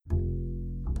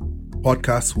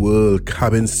Podcast World,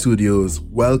 Cabin Studios,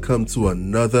 welcome to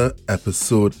another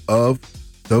episode of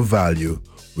The Value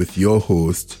with your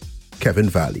host, Kevin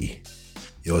Valley,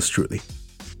 yours truly.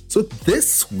 So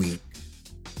this week,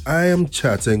 I am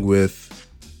chatting with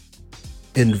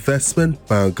investment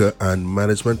banker and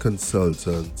management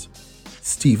consultant,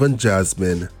 Stephen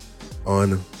Jasmin,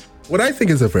 on what I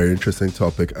think is a very interesting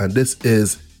topic, and this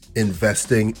is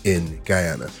investing in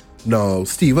Guyana. Now,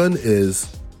 Stephen is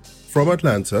from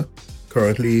Atlanta,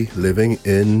 currently living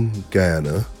in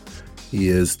Guyana. He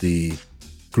is the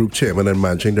group chairman and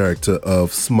managing director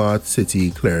of Smart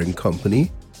City Clearing Company,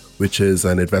 which is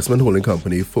an investment holding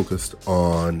company focused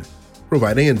on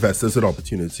providing investors with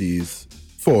opportunities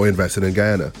for investing in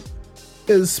Guyana.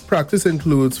 His practice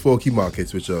includes 4 key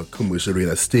markets, which are commercial real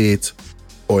estate,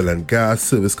 oil and gas,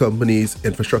 service companies,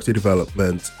 infrastructure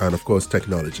development, and of course,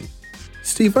 technology.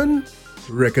 Stephen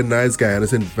recognized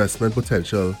Guyana's investment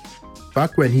potential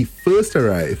back when he first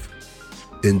arrived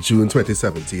in June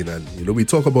 2017, and we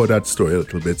talk about that story a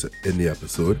little bit in the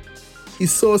episode. He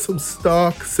saw some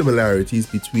stark similarities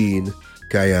between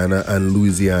Guyana and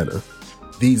Louisiana.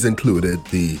 These included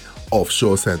the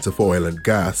offshore center for oil and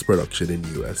gas production in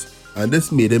the US, and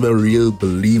this made him a real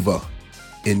believer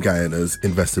in Guyana's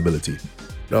investability.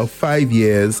 Now, 5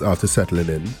 years after settling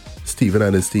in, Stephen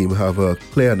and his team have a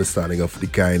clear understanding of the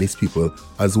Guyanese people,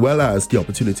 as well as the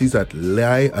opportunities that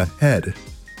lie ahead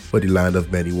for the land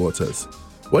of many waters.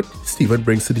 What Stephen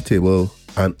brings to the table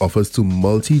and offers to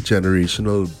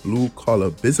multi-generational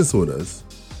blue-collar business owners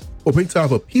hoping to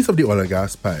have a piece of the oil and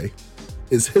gas pie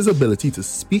is his ability to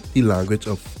speak the language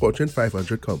of Fortune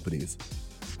 500 companies,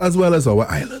 as well as our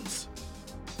islands.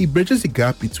 He bridges the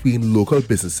gap between local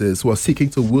businesses who are seeking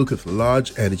to work with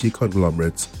large energy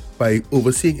conglomerates by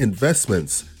overseeing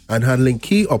investments and handling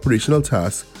key operational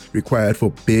tasks required for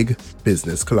big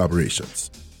business collaborations.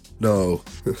 Now,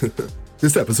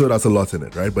 this episode has a lot in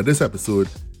it, right? But this episode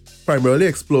primarily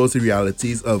explores the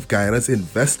realities of Guyana's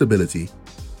investability,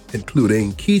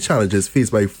 including key challenges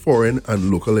faced by foreign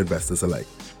and local investors alike,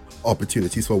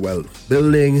 opportunities for wealth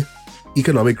building,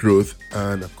 economic growth,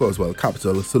 and of course,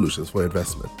 capital solutions for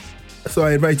investment. So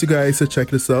I invite you guys to check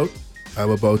this out.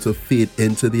 I'm about to fade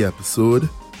into the episode,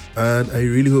 and I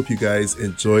really hope you guys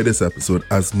enjoy this episode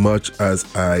as much as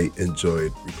I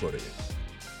enjoyed recording it.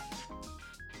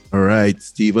 All right,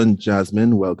 Stephen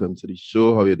Jasmin, welcome to the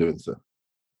show. How are you doing, sir?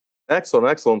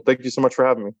 Excellent. Thank you so much for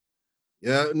having me.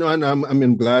 Yeah, no, and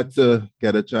I'm glad to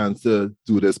get a chance to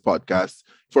do this podcast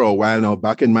for a while now.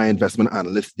 Back in my investment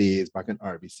analyst days, back in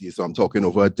RBC, so I'm talking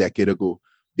over a decade ago,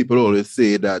 people always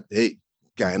say that, hey,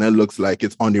 Guyana looks like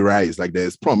it's on the rise, like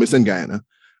there's promise in Guyana.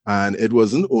 And it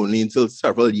wasn't only until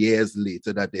several years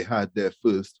later that they had their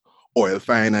first oil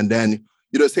find. And then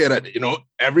you just hear that,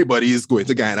 everybody is going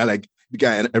to Guyana, like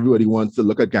Guyana, everybody wants to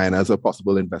look at Guyana as a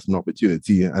possible investment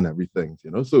opportunity and everything,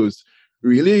 So it's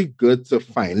really good to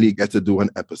finally get to do an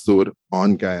episode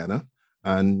on Guyana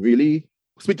and really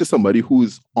speak to somebody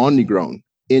who's on the ground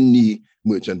in the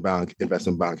merchant bank,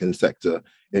 investment banking sector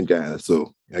in Guyana.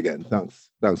 So again,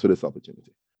 thanks for this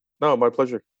opportunity. No, my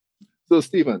pleasure. So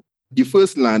Stephen, you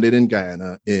first landed in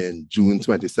Guyana in June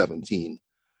 2017.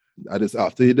 That is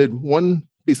after you did one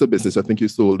piece of business. I think you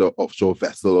sold an offshore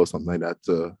vessel or something like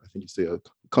that. I think you say a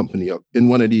company in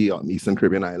one of the Eastern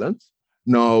Caribbean islands.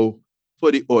 Now,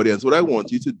 for the audience, what I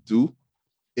want you to do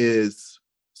is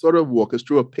sort of walk us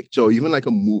through a picture, or even like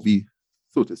a movie,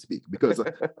 so to speak, because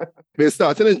we're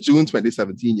starting in June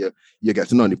 2017. You're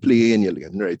getting on the plane, you're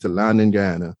getting ready to land in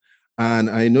Guyana. And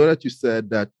I know that you said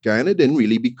that Guyana didn't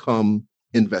really become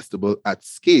investable at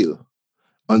scale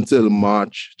until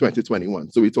March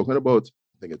 2021. So we're talking about,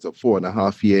 I think it's a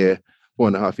 4.5 year,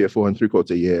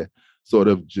 4.75 year sort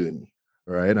of journey,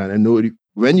 right? And I know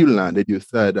when you landed, you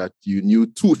said that you knew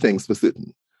 2 things for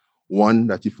certain. One,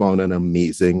 that you found an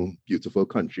amazing, beautiful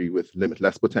country with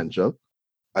limitless potential,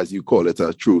 as you call it,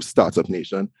 a true startup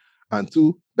nation. And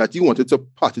 2, that you wanted to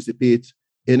participate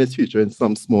in its future in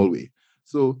some small way.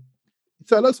 So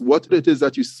tell us what it is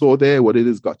that you saw there, what it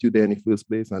is got you there in the first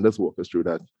place, and just walk us through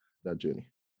that journey.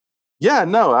 Yeah,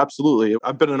 no, absolutely.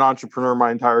 I've been an entrepreneur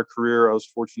my entire career. I was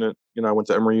fortunate, I went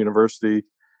to Emory University.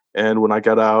 And when I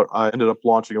got out, I ended up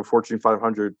launching a Fortune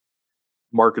 500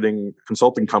 marketing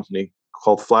consulting company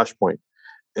called Flashpoint.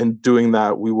 And doing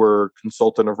that, we were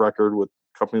consultant of record with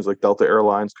companies like Delta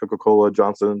Airlines, Coca-Cola,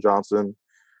 Johnson & Johnson.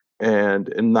 And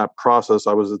in that process,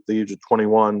 I was at the age of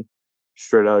 21,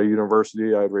 straight out of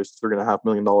university. I had raised $3.5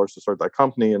 million to start that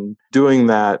company. And doing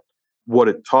that, what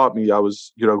it taught me, I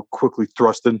was, quickly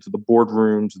thrust into the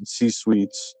boardrooms and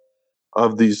C-suites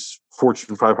of these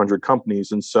Fortune 500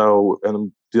 companies. And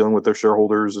I'm dealing with their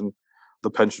shareholders and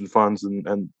the pension funds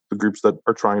and the groups that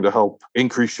are trying to help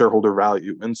increase shareholder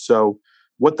value. And so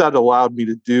what that allowed me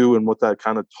to do and what that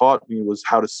kind of taught me was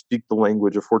how to speak the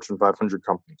language of Fortune 500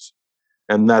 companies.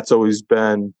 And that's always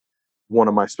been one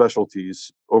of my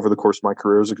specialties over the course of my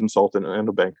career as a consultant and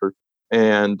a banker.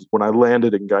 And when I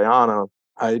landed in Guyana,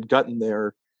 I had gotten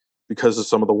there because of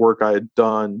some of the work I had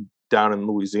done down in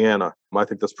Louisiana. I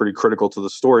think that's pretty critical to the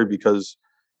story because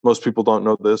most people don't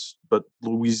know this, but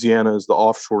Louisiana is the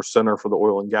offshore center for the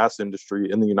oil and gas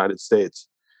industry in the United States.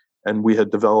 And we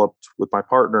had developed with my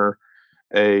partner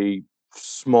a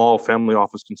small family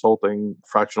office consulting,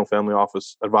 fractional family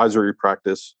office advisory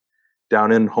practice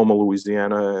down in Houma,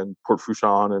 Louisiana, and Port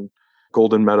Fourchon and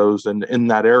Golden Meadows. And in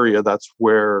that area, that's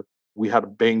where we had a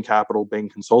Bain Capital, Bain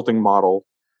Consulting model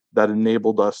that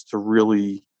enabled us to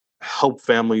really help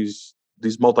families,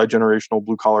 these multi-generational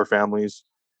blue-collar families,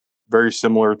 very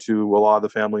similar to a lot of the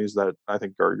families that I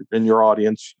think are in your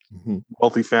audience,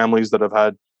 wealthy families that have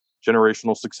had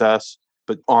generational success,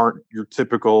 but aren't your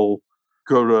typical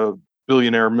go to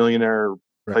billionaire, millionaire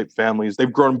type families.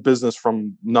 They've grown business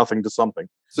from nothing to something.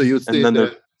 So you would say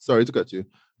that, sorry to cut you,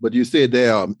 but you say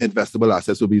their investable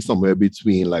assets will be somewhere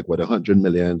between like what, 100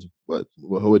 million? What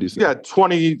would you say? Yeah,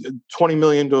 20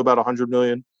 million to about 100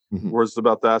 million was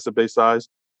about the asset base size.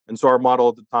 And so our model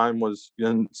at the time was,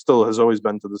 and still has always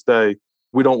been to this day,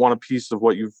 we don't want a piece of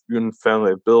what you and family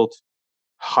have built.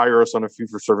 Hire us on a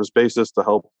fee-for-service basis to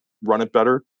help run it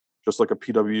better, just like a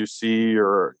PwC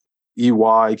or EY,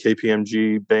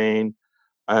 KPMG, Bain.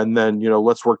 And then,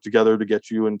 let's work together to get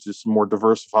you into some more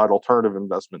diversified alternative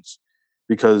investments.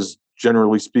 Because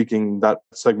generally speaking, that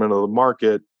segment of the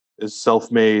market is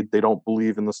self-made. They don't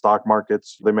believe in the stock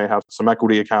markets. They may have some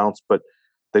equity accounts, but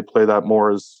they play that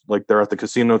more as like they're at the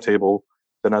casino table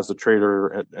than as a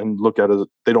trader and look at it.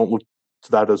 They don't look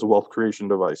to that as a wealth creation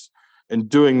device. In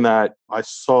doing that, I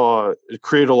saw it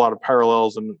create a lot of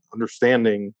parallels and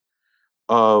understanding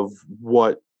of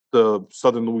what the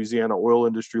Southern Louisiana oil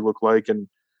industry looked like. And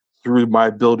through my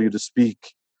ability to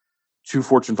speak to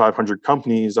Fortune 500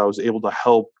 companies, I was able to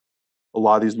help a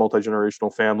lot of these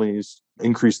multi-generational families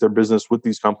increase their business with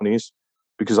these companies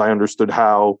because I understood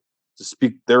how to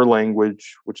speak their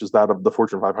language, which is that of the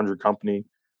Fortune 500 company,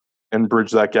 and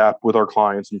bridge that gap with our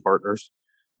clients and partners.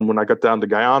 And when I got down to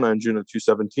Guyana in June of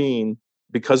 2017,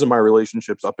 because of my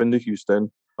relationships up into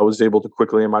Houston, I was able to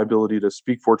quickly, and my ability to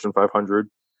speak Fortune 500,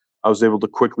 I was able to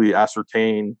quickly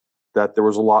ascertain that there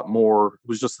was a lot more. It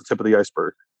was just the tip of the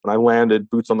iceberg. When I landed,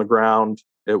 boots on the ground,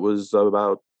 it was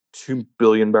about 2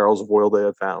 billion barrels of oil they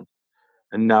had found.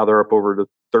 And now they're up over to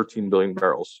 13 billion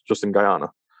barrels just in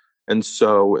Guyana. And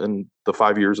so in the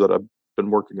 5 years that I've been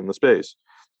working in the space.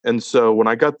 And so when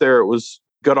I got there, it was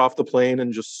got off the plane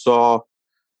and just saw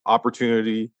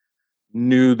opportunity,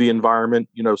 knew the environment.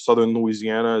 Southern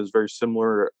Louisiana is very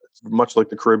similar. It's much like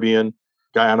the Caribbean.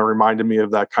 Guyana reminded me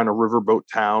of that kind of riverboat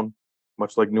town,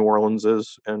 much like New Orleans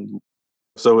is. And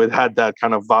so it had that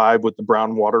kind of vibe with the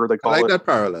brown water, they call it. I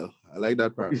like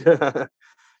that parallel.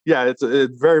 Yeah, it's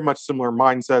very much similar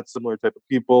mindset, similar type of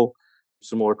people,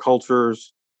 similar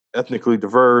cultures, ethnically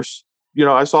diverse.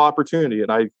 I saw opportunity,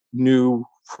 and I knew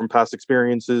from past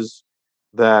experiences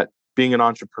that being an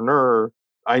entrepreneur,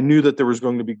 I knew that there was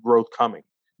going to be growth coming.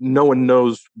 No one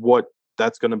knows what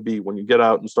that's going to be. When you get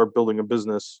out and start building a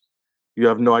business, you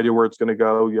have no idea where it's going to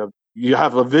go. You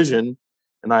have a vision,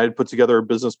 and I had put together a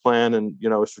business plan and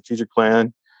a strategic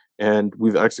plan, and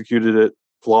we've executed it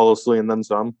flawlessly and then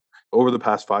some over the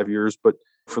past 5 years. But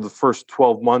for the first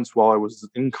 12 months while I was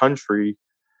in country,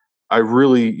 I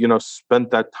really,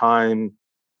 spent that time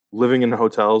living in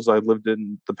hotels. I lived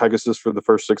in the Pegasus for the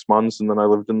first 6 months, and then I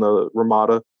lived in the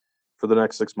Ramada for the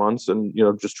next 6 months, and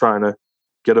just trying to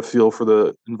get a feel for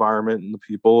the environment and the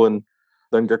people, and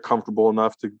then get comfortable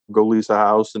enough to go lease a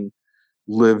house, and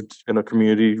lived in a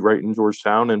community right in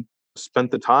Georgetown and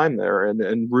spent the time there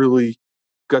and really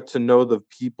got to know the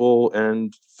people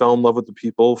and fell in love with the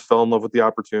people, fell in love with the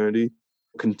opportunity,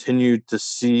 continued to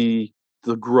see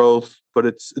the growth, but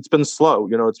it's been slow.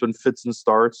 It's been fits and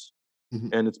starts,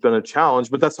 and it's been a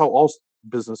challenge, but that's how all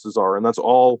businesses are. And that's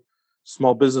all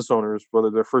small business owners, whether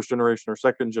they're first generation or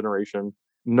second generation,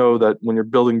 know that when you're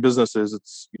building businesses,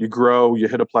 it's you grow, you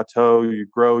hit a plateau, you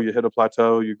grow, you hit a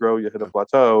plateau, you grow, you hit a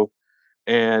plateau.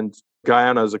 And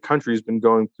Guyana as a country has been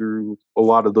going through a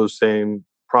lot of those same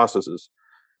processes.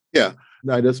 Yeah.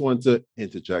 Now, I just want to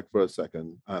interject for a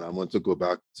second, and I want to go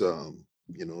back to,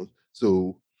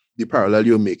 so the parallel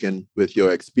you're making with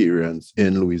your experience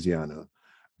in Louisiana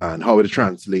and how it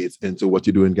translates into what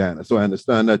you do in Guyana. So I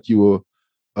understand that you were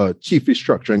a chief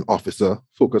restructuring officer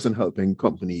focused on helping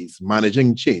companies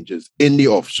managing changes in the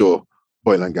offshore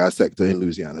oil and gas sector in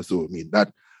Louisiana. So,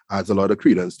 that adds a lot of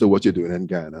credence to what you're doing in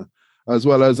Guyana, as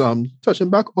well as touching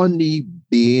back on the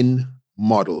Bain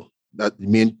model, that the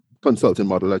main consulting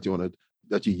model that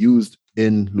you used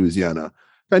in Louisiana.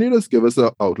 Can you just give us an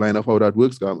outline of how that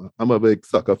works? I'm a big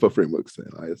sucker for frameworks,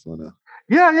 and I just want to.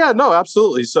 Yeah, no,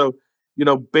 absolutely. So,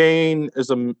 Bain is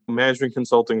a management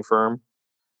consulting firm,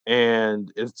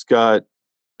 and it's got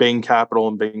Bain Capital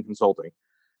and Bain Consulting.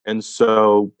 And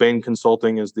so Bain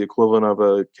Consulting is the equivalent of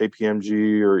a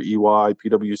KPMG or EY,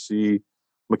 PwC,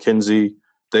 McKinsey.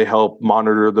 They help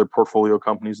monitor their portfolio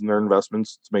companies and their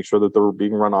investments to make sure that they're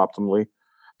being run optimally.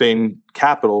 Bain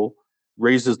Capital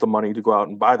raises the money to go out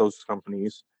and buy those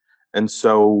companies. And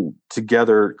so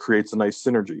together it creates a nice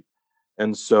synergy.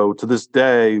 And so to this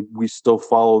day, we still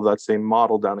follow that same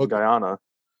model down in Guyana.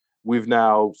 We've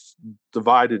now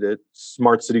divided it.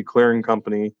 Smart City Clearing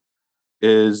Company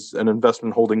is an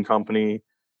investment holding company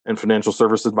and financial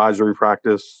service advisory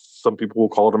practice. Some people will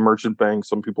call it a merchant bank.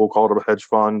 Some people will call it a hedge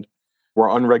fund. We're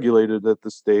unregulated at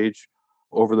this stage.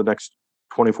 Over the next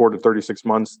 24 to 36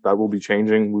 months, that will be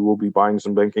changing. We will be buying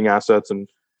some banking assets and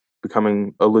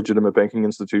becoming a legitimate banking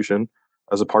institution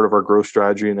as a part of our growth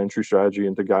strategy and entry strategy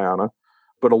into Guyana.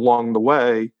 But along the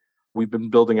way, we've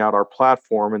been building out our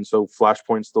platform. And so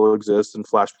Flashpoint still exists, and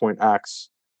Flashpoint acts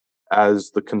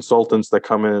as the consultants that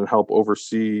come in and help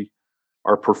oversee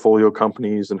our portfolio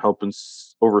companies and help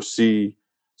oversee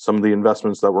some of the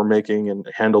investments that we're making and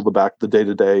handle the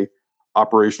day-to-day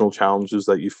operational challenges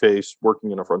that you face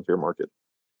working in a frontier market.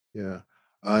 Yeah.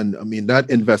 And I mean, that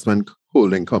investment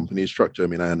holding company structure, I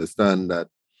mean, I understand that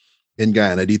in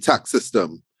Guyana, the tax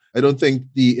system, I don't think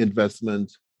the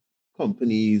investment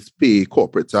companies pay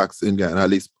corporate tax in Guyana, at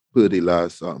least per the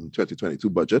last 2022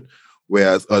 budget,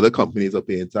 whereas other companies are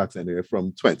paying tax anywhere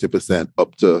from 20%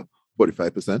 up to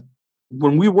 45%.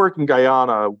 When we work in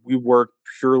Guyana, we work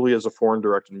purely as a foreign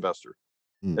direct investor.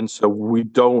 And so we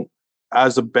don't,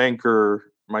 as a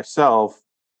banker myself,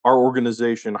 our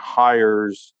organization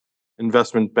hires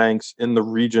investment banks in the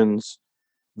regions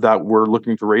that we're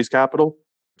looking to raise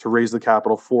the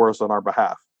capital for us on our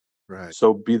behalf. Right.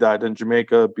 So be that in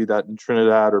Jamaica, be that in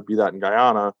Trinidad, or be that in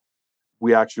Guyana,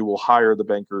 we actually will hire the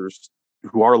bankers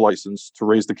who are licensed to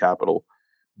raise the capital.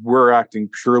 We're acting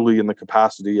purely in the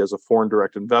capacity as a foreign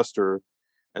direct investor.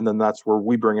 And then that's where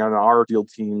we bring in our deal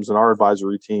teams and our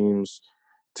advisory teams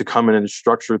to come in and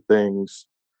structure things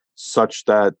such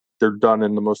that they're done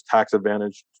in the most tax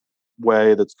advantaged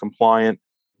way that's compliant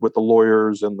with the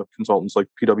lawyers and the consultants like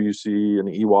PwC and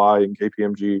EY and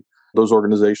KPMG. Those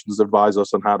organizations advise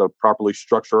us on how to properly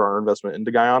structure our investment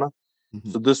into Guyana.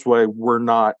 So this way, we're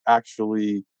not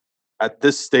actually at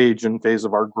this stage and phase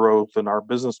of our growth and our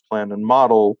business plan and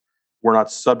model, we're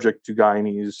not subject to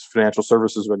Guyanese financial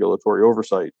services regulatory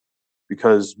oversight,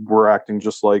 because we're acting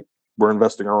just like we're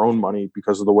investing our own money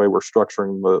because of the way we're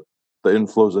structuring the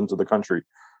inflows into the country.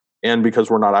 And because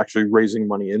we're not actually raising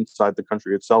money inside the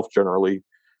country itself, generally,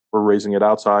 we're raising it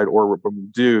outside, or when we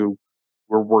do,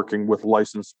 we're working with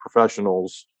licensed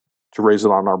professionals to raise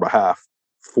it on our behalf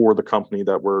for the company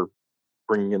that we're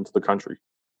bringing into the country.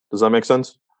 Does that make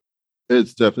sense?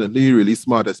 It's definitely really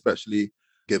smart, especially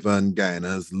given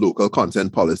Guyana's local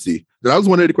content policy. That was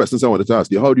one of the questions I wanted to ask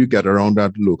you. How do you get around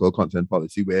that local content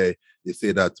policy where they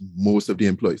say that most of the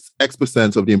employees,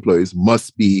 X% of the employees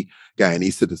must be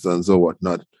Guyanese citizens or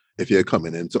whatnot if you're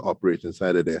coming in to operate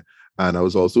inside of there? And I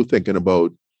was also thinking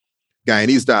about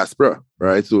Guyanese diaspora,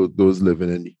 right? So those living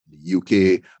in the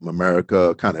UK,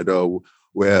 America, Canada,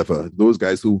 wherever, those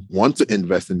guys who want to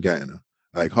invest in Guyana,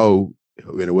 like how,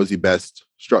 what's the best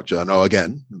structure? Now,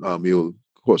 again, you'll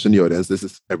caution the audience, this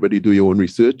is everybody do your own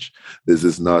research. This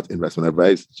is not investment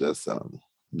advice, just,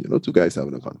 two guys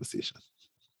having a conversation.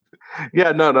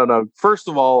 Yeah, no. First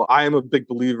of all, I am a big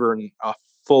believer in a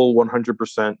full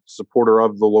 100% supporter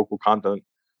of the local content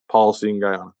policy in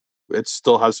Guyana. It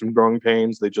still has some growing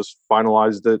pains. They just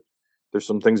finalized it. There's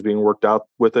some things being worked out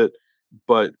with it.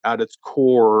 But at its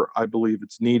core, I believe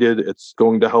it's needed. It's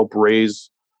going to help raise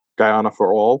Guyana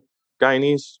for all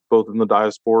Guyanese, both in the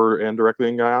diaspora and directly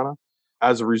in Guyana.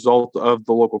 As a result of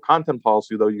the local content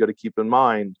policy, though, you got to keep in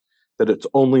mind that it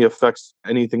only affects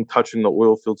anything touching the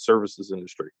oil field services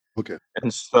industry. Okay.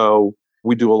 And so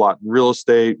we do a lot in real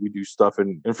estate. We do stuff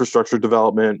in infrastructure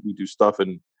development. We do stuff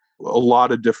in a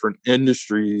lot of different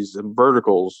industries and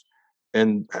verticals,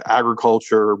 and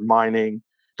agriculture, mining.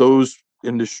 Those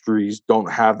industries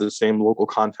don't have the same local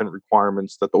content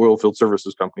requirements that the oil field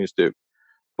services companies do.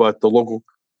 But the local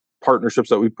partnerships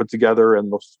that we put together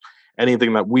and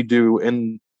anything that we do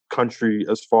in country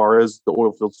as far as the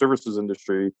oil field services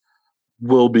industry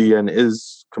will be and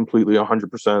is completely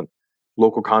 100%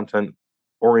 local content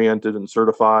oriented and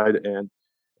certified. And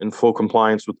in full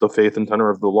compliance with the faith and tenor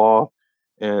of the law.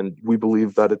 And we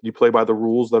believe that if you play by the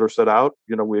rules that are set out,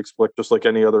 we expect, just like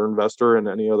any other investor and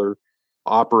any other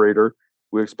operator,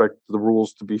 we expect the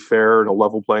rules to be fair and a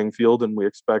level playing field, and we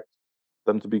expect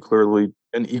them to be clearly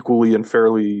and equally and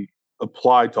fairly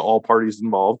applied to all parties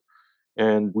involved.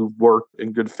 And we work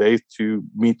in good faith to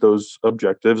meet those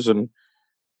objectives and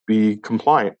be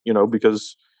compliant,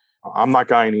 because I'm not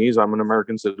Guyanese. I'm an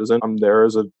American citizen. I'm there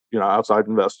as a outside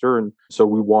investor, and so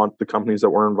we want the companies that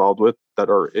we're involved with that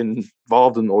are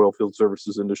involved in the oil field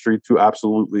services industry to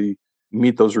absolutely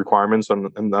meet those requirements,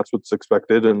 and that's what's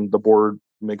expected. And the board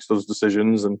makes those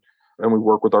decisions, and we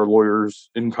work with our lawyers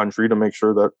in country to make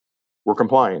sure that we're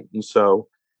compliant. And so,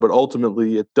 but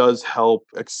ultimately, it does help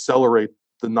accelerate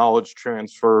the knowledge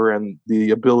transfer and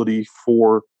the ability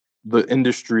for the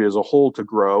industry as a whole to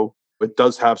grow. It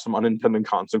does have some unintended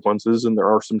consequences, and there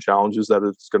are some challenges that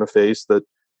it's going to face that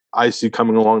I see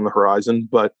coming along the horizon.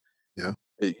 But, yeah,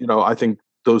 I think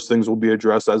those things will be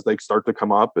addressed as they start to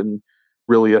come up. And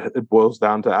really, it boils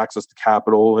down to access to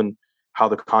capital and how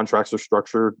the contracts are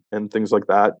structured and things like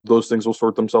that. Those things will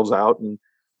sort themselves out, and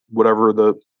whatever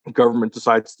the government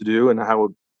decides to do and how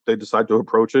they decide to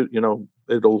approach it,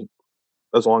 it'll,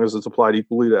 as long as it's applied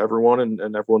equally to everyone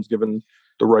and everyone's given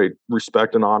the right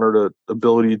respect and honor to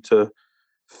ability to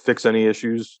fix any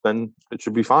issues, then it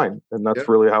should be fine. And that's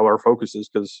really how our focus is,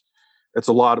 because it's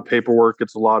a lot of paperwork.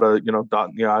 It's a lot of,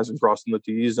 dotting the I's and crossing the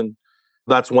T's. And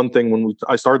that's one thing when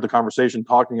I started the conversation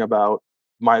talking about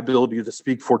my ability to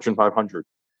speak Fortune 500,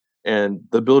 and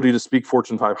the ability to speak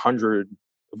Fortune 500.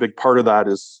 A big part of that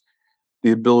is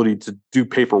the ability to do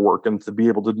paperwork and to be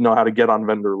able to know how to get on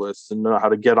vendor lists and know how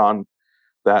to get on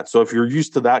that. So if you're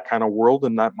used to that kind of world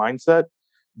and that mindset,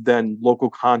 then local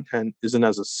content isn't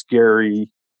as a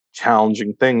scary,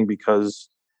 challenging thing, because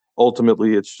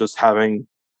ultimately it's just having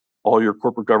all your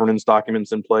corporate governance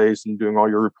documents in place and doing all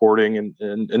your reporting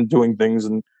and doing things.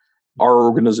 And our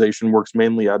organization works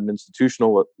mainly at an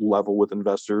institutional level with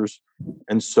investors.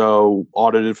 And so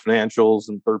audited financials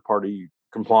and third-party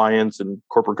compliance and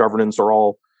corporate governance are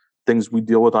all things we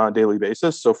deal with on a daily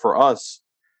basis. So for us,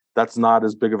 that's not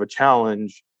as big of a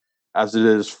challenge as it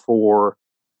is for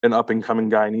an up-and-coming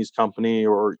Guyanese company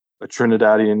or a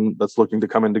Trinidadian that's looking to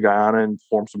come into Guyana and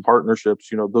form some partnerships.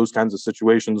 Those kinds of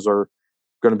situations are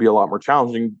going to be a lot more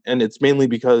challenging. And it's mainly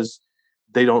because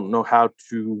they don't know how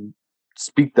to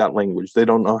speak that language. They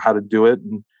don't know how to do it.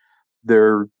 And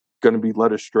they're going to be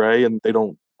led astray, and they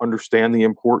don't understand the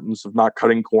importance of not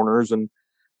cutting corners and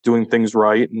doing things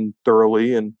right and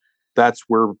thoroughly. And that's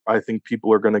where I think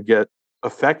people are going to get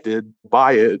affected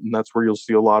by it. And that's where you'll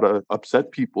see a lot of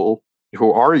upset people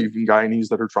who are even Guyanese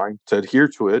that are trying to adhere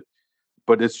to it.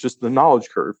 But it's just the knowledge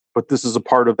curve. But this is a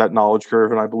part of that knowledge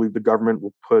curve. And I believe the government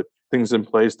will put things in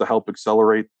place to help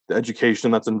accelerate the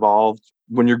education that's involved.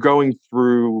 When you're going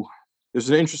through, there's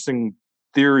an interesting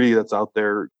theory that's out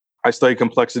there. I study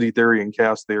complexity theory and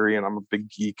chaos theory, and I'm a big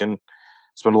geek and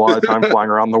spend a lot of time flying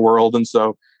around the world. And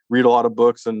so read a lot of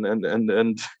books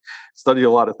and study a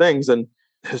lot of things. And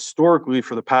historically,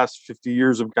 for the past 50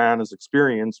 years of Guyana's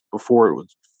experience, before it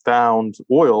was found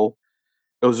oil,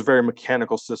 it was a very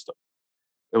mechanical system.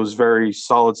 It was very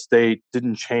solid state,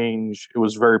 didn't change. It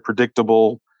was very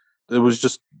predictable. It was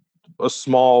just a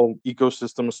small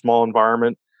ecosystem, a small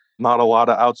environment, not a lot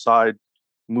of outside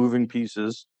moving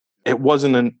pieces. It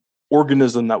wasn't an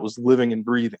organism that was living and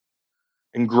breathing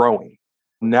and growing.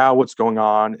 Now what's going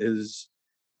on is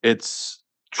it's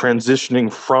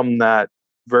transitioning from that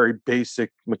very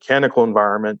basic mechanical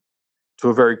environment to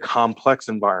a very complex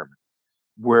environment,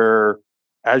 where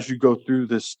as you go through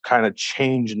this kind of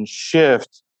change and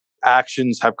shift,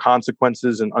 actions have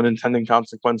consequences and unintended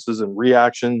consequences and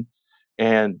reaction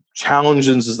and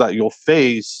challenges that you'll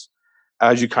face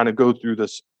as you kind of go through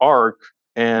this arc.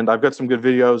 And I've got some good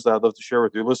videos that I'd love to share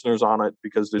with your listeners on it,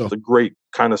 because it's a great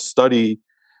kind of study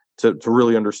to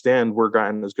really understand where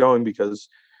Guyana is going, because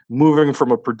moving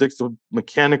from a predictable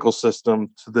mechanical system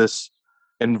to this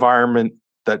environment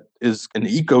that is an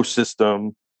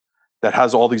ecosystem that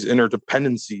has all these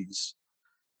interdependencies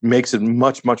makes it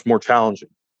much, much more challenging.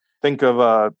 Think of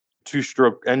a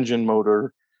two-stroke engine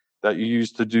motor that you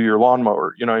use to do your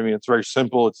lawnmower. It's very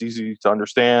simple. It's easy to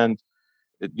understand.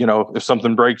 If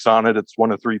something breaks on it, it's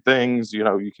one of three things. You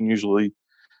can usually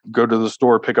go to the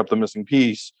store, pick up the missing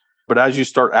piece. But as you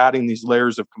start adding these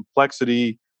layers of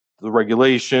complexity, the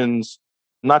regulations,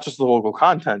 not just the local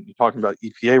content, you're talking about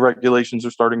EPA regulations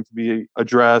are starting to be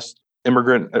addressed.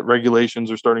 Immigrant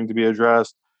regulations are starting to be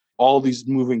addressed. All these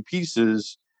moving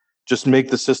pieces just make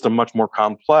the system much more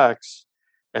complex.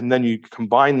 And then you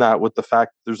combine that with the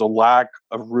fact that there's a lack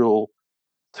of real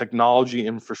technology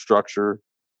infrastructure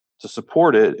to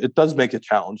support it, it does make it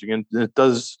challenging. And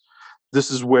this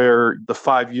is where the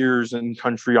 5 years in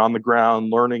country on the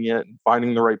ground, learning it and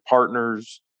finding the right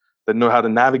partners that know how to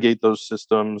navigate those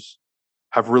systems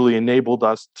have really enabled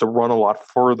us to run a lot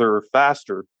further,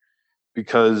 faster,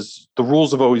 because the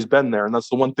rules have always been there. And that's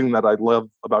the one thing that I love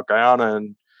about Guyana.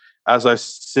 And as I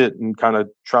sit and kind of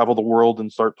travel the world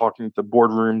and start talking to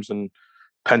boardrooms and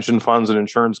pension funds and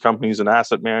insurance companies and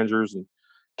asset managers and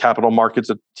capital markets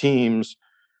teams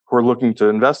who are looking to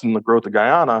invest in the growth of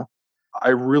Guyana, I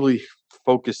really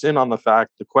focus in on the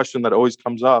question that always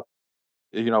comes up,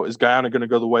 is Guyana going to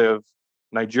go the way of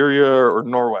Nigeria or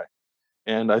Norway?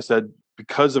 And I said,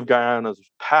 because of Guyana's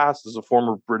past as a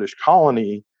former British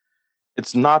colony,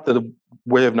 it's not the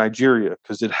way of Nigeria,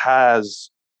 because it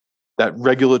has that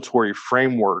regulatory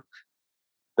framework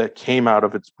that came out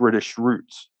of its British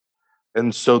roots.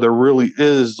 And so there really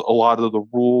is a lot of the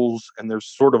rules, and there's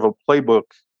sort of a playbook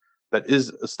that is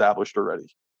established already.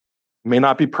 It may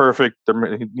not be perfect. There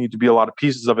may need to be a lot of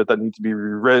pieces of it that need to be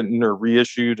rewritten or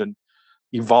reissued and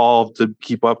evolved to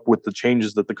keep up with the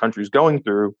changes that the country is going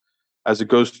through as it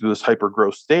goes through this hyper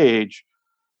growth stage.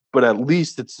 But at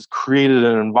least it's created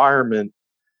an environment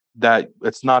that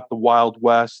it's not the Wild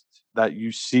West that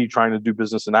you see trying to do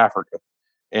business in Africa.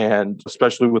 And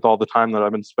especially with all the time that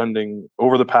I've been spending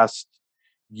over the past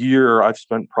year, I've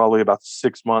spent probably about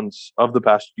 6 months of the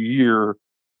past year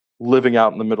living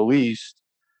out in the Middle East,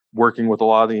 working with a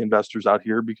lot of the investors out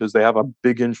here because they have a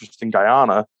big interest in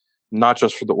Guyana, not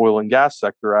just for the oil and gas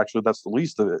sector. Actually, that's the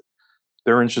least of it.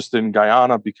 They're interested in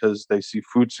Guyana because they see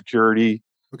food security,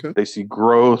 They see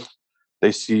growth,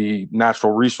 they see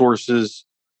natural resources,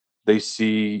 they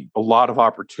see a lot of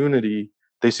opportunity.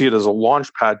 They see it as a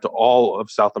launch pad to all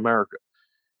of South America.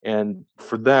 And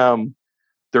for them,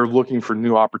 they're looking for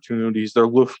new opportunities. They're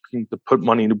looking to put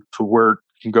money to where it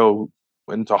can go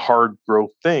into hard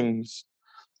growth things.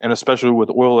 And especially with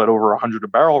oil at over 100 a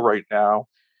barrel right now,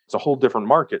 it's a whole different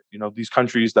market. These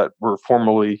countries that were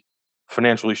formerly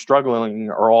financially struggling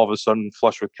are all of a sudden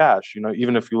flush with cash.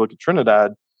 Even if you look at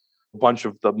Trinidad, a bunch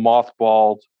of the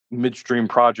mothballed midstream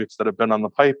projects that have been on the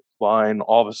pipeline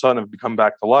all of a sudden have become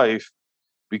back to life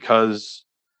because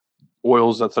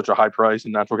oil's at such a high price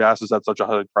and natural gas is at such a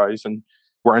high price, and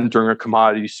we're entering a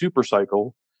commodity super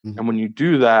cycle. Mm-hmm. And when you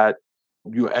do that,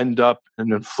 you end up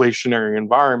in an inflationary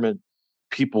environment.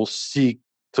 People seek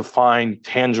to find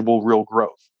tangible, real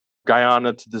growth.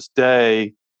 Guyana to this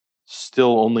day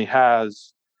still only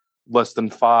has less than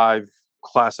 5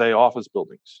 Class A office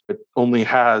buildings. It only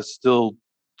has still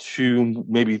 2,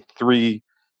 maybe 3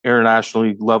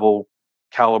 internationally level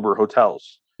caliber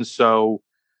hotels. And so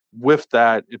with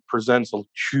that, it presents a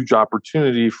huge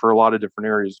opportunity for a lot of different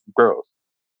areas of growth.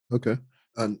 Okay.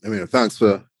 And thanks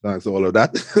for all of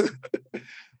that.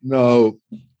 Now,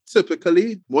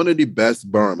 typically, one of the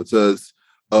best barometers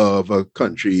of a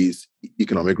country's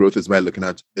economic growth is by looking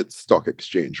at its stock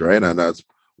exchange, right? And that's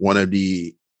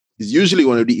usually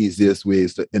one of the easiest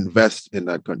ways to invest in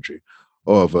that country.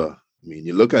 However,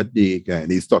 you look at the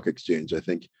Guyanese stock exchange, I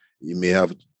think you may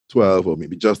have 12 or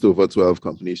maybe just over 12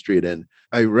 companies trading.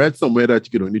 I read somewhere that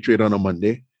you could only trade on a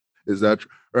Monday. Is that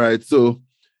right? So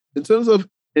in terms of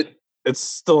it's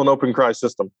still an open cry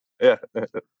system. Yeah.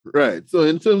 Right. So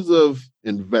in terms of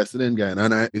investing in Guyana,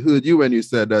 and I heard you when you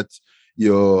said that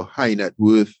your high net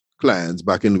worth clients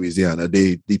back in Louisiana,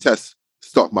 they test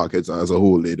stock markets as a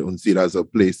whole. They don't see it as a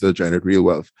place to generate real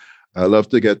wealth. I'd love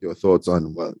to get your thoughts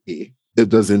on, A, if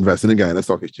does investing in Guyana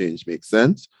Stock Exchange make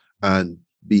sense? And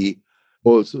B,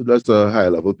 also that's a high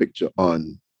level picture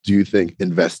on, do you think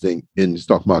investing in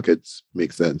stock markets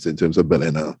makes sense in terms of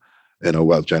building a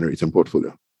wealth generating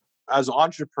portfolio? As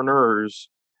entrepreneurs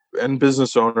and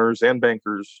business owners and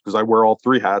bankers, because I wear all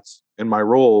 3 hats in my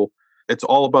role, it's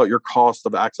all about your cost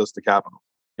of access to capital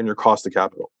and your cost of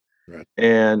capital. Right.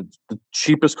 And the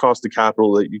cheapest cost of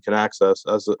capital that you can access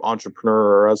as an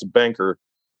entrepreneur or as a banker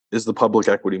is the public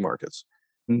equity markets.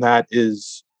 And that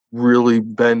is really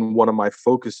been one of my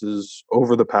focuses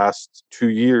over the past 2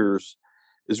 years,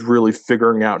 is really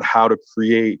figuring out how to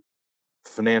create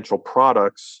financial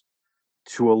products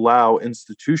to allow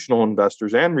institutional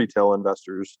investors and retail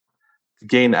investors to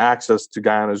gain access to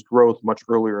Guyana's growth much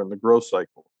earlier in the growth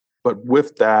cycle. But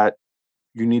with that,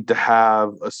 you need to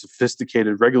have a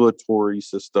sophisticated regulatory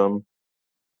system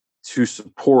to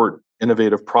support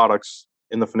innovative products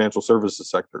in the financial services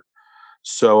sector.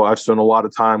 So I've spent a lot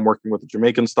of time working with the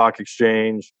Jamaican Stock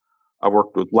Exchange. I've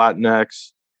worked with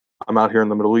Latinx. I'm out here in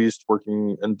the Middle East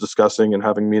working and discussing and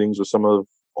having meetings with some of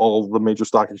all the major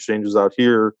stock exchanges out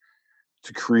here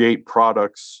to create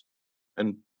products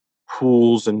and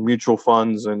pools and mutual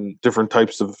funds and different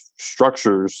types of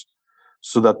structures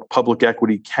so that public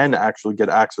equity can actually get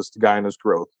access to Guyana's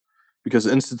growth. Because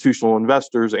institutional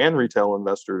investors and retail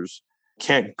investors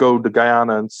can't go to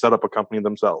Guyana and set up a company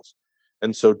themselves.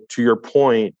 And so, to your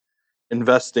point,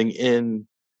 investing in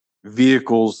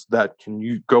vehicles that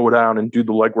can go down and do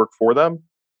the legwork for them,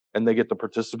 and they get to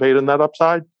participate in that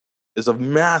upside, is a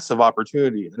massive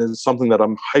opportunity, and is something that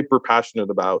I'm hyper passionate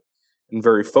about and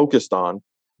very focused on.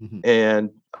 Mm-hmm. And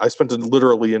I spent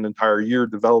literally an entire year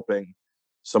developing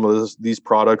some of these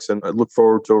products, and I look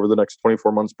forward to over the next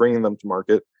 24 months bringing them to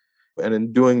market. And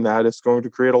in doing that, it's going to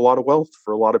create a lot of wealth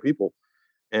for a lot of people.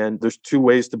 And there's two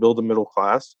ways to build a middle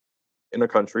class in a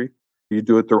country. You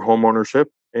do it through home ownership,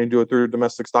 and you do it through the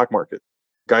domestic stock market.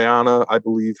 Guyana, I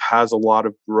believe, has a lot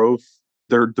of growth.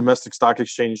 Their domestic stock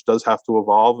exchange does have to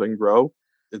evolve and grow.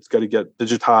 It's got to get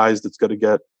digitized. It's got to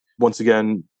get, once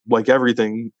again, like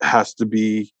everything, has to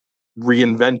be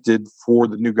reinvented for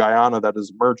the new Guyana that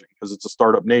is emerging, because it's a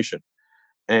startup nation.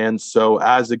 And so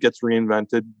as it gets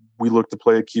reinvented, we look to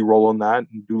play a key role in that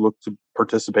and do look to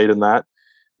participate in that.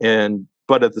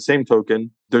 But at the same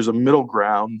token, there's a middle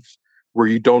ground where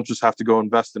you don't just have to go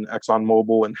invest in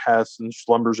ExxonMobil and Hess and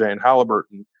Schlumberger and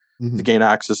Halliburton to gain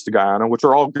access to Guyana, which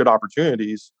are all good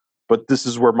opportunities. But this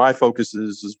is where my focus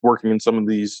is working in some of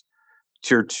these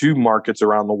tier 2 markets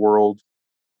around the world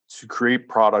to create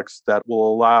products that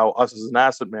will allow us as an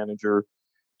asset manager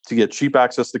to get cheap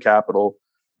access to capital,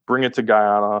 bring it to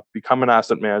Guyana, become an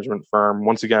asset management firm,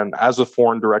 once again, as a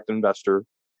foreign direct investor,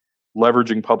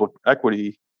 leveraging public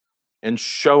equity, and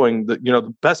showing that,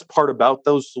 the best part about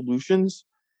those solutions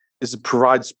is it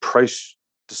provides price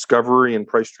discovery and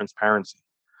price transparency,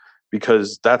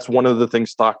 because that's one of the things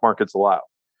stock markets allow.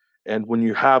 And when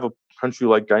you have a country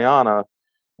like Guyana,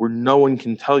 where no one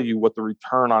can tell you what the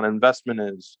return on investment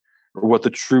is, or what the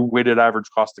true weighted average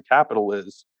cost of capital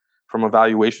is from a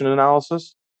valuation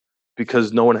analysis,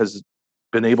 because no one has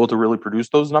been able to really produce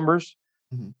those numbers,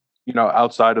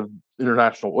 outside of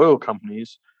international oil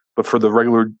companies. But for the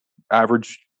regular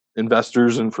average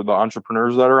investors and for the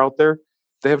entrepreneurs that are out there,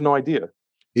 they have no idea.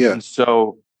 Yeah. And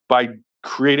so by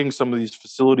creating some of these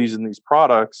facilities and these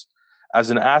products as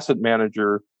an asset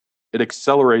manager, it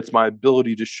accelerates my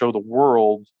ability to show the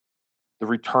world the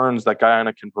returns that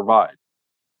Guyana can provide.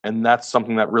 And that's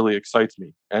something that really excites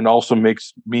me, and also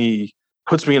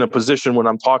puts me in a position when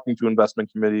I'm talking to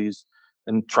investment committees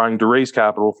and trying to raise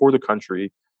capital for the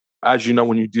country. As you know,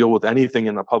 when you deal with anything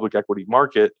in the public equity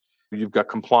market, you've got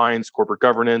compliance, corporate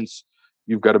governance,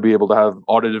 you've got to be able to have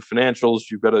audited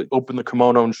financials, you've got to open the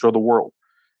kimono and show the world.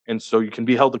 And so you can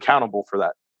be held accountable for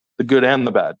that, the good and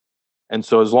the bad. And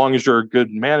so as long as you're a good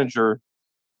manager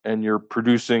and you're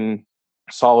producing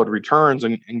solid returns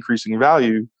and increasing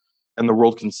value, and the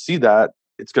world can see that,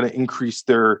 it's going to increase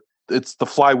it's the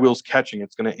flywheel's catching.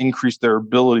 It's going to increase their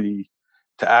ability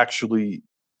to actually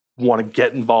want to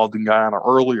get involved in Guyana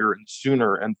earlier and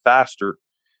sooner and faster,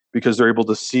 because they're able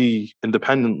to see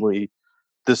independently,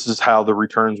 this is how the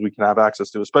returns we can have access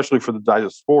to, especially for the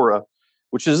diaspora,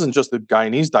 which isn't just the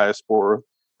Guyanese diaspora,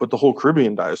 but the whole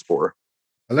Caribbean diaspora.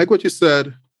 I like what you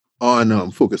said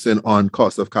on focusing on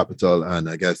cost of capital. And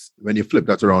I guess when you flip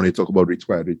that around, you talk about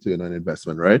required return on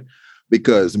investment, right?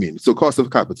 Because, so cost of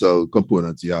capital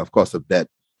components, you have cost of debt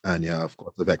and you have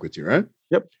cost of equity, right?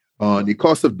 Yep. On the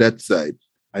cost of debt side,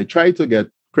 I tried to get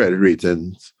credit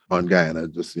ratings on Guyana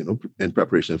just, in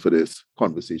preparation for this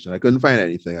conversation. I couldn't find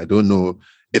anything. I don't know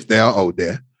if they are out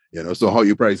there, so how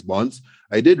you price bonds.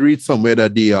 I did read somewhere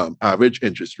that the average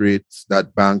interest rates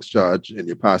that banks charge in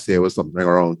the past year was something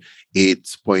around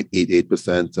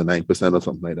 8.88% to 9% or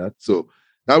something like that. So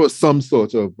that was some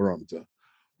sort of barometer.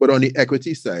 But on the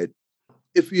equity side,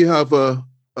 if you have a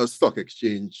stock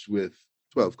exchange with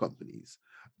 12 companies,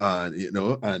 and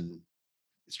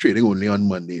it's trading only on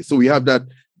Monday, so we have that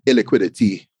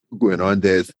illiquidity going on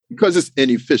there. Because it's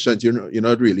inefficient, you're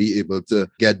not really able to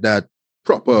get that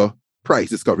proper price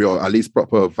discovery, or at least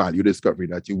proper value discovery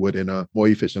that you would in a more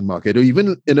efficient market, or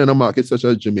even in a market such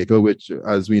as Jamaica, which,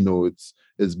 as we know,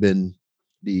 has been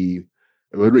the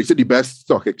best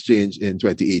stock exchange in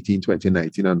 2018,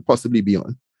 2019, and possibly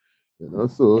beyond.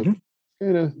 So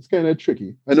it's kind of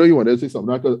tricky. I know you wanted to say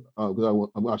something, because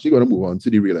I'm actually going to move on to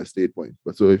the real estate point.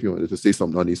 But so if you wanted to say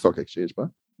something on the stock exchange, but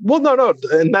well, no,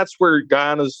 and that's where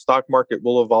Guyana's stock market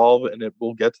will evolve, and it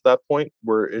will get to that point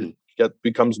where it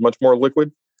becomes much more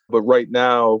liquid. But right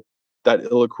now, that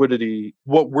illiquidity,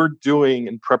 what we're doing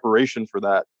in preparation for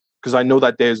that, because I know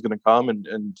that day is going to come,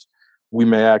 and we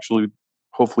may actually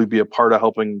hopefully be a part of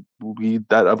helping lead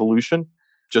that evolution,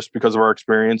 just because of our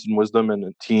experience and wisdom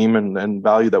and team and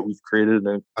value that we've created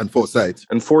and foresight.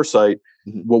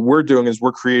 What we're doing is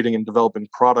we're creating and developing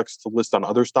products to list on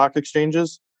other stock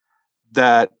exchanges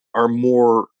that are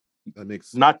more That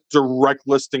makes not direct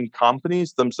listing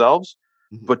companies themselves,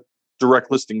 but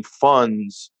direct listing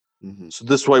funds. So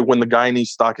this way, when the Guyanese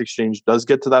Stock Exchange does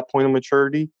get to that point of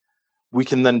maturity, we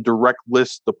can then direct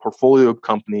list the portfolio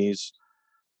companies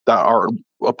that are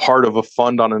a part of a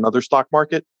fund on another stock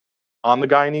market on the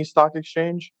Guyanese Stock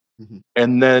Exchange.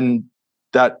 And then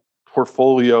that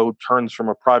portfolio turns from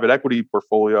a private equity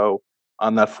portfolio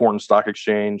on that foreign stock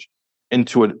exchange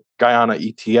into a Guyana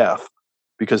ETF,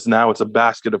 because now it's a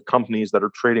basket of companies that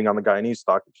are trading on the Guyanese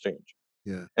Stock Exchange.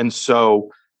 Yeah. And so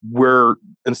we're,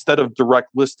 instead of direct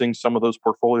listing some of those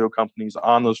portfolio companies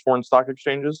on those foreign stock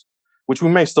exchanges, which we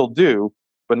may still do,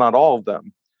 but not all of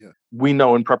them, we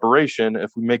know in preparation, if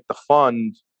we make the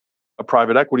fund a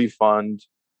private equity fund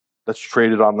that's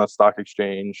traded on that stock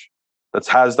exchange, that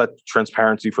has that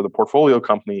transparency for the portfolio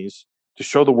companies to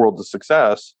show the world the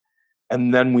success,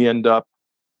 and then we end up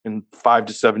in 5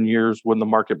 to 7 years when the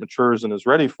market matures and is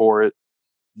ready for it,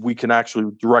 we can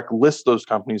actually direct list those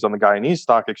companies on the Guyanese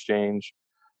Stock Exchange.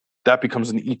 That becomes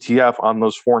an ETF on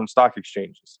those foreign stock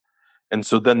exchanges. And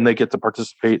so then they get to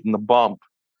participate in the bump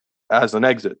as an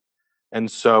exit. And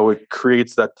so it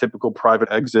creates that typical private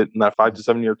exit in that 5 to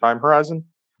 7 year time horizon,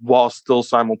 while still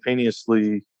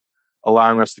simultaneously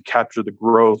allowing us to capture the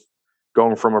growth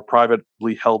going from a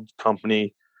privately held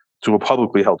company to a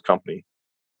publicly held company.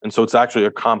 And so it's actually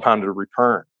a compounded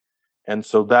return. And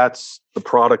so that's the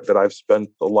product that I've spent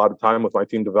a lot of time with my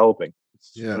team developing.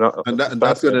 And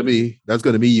that's going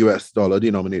to be US dollar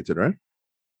denominated, right?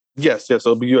 Yes.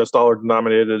 It'll be US dollar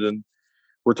denominated, and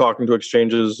we're talking to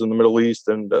exchanges in the Middle East,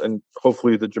 and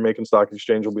hopefully the Jamaican Stock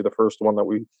Exchange will be the first one that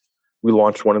we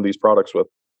launch one of these products with.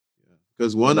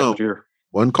 Because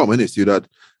one common issue that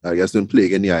I guess been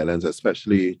plaguing the islands,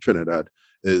 especially Trinidad,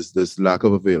 is this lack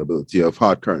of availability of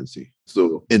hard currency.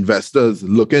 So investors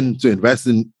looking to invest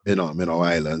in our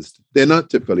islands, they're not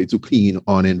typically too keen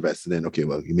on investing in, okay,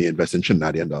 well, you may invest in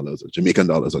Trinidadian dollars or Jamaican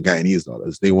dollars or Guyanese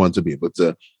dollars. They want to be able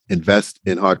to invest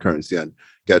in hard currency and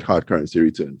get hard currency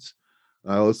returns.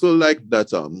 I also like that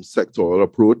sectoral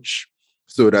approach,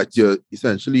 so that you're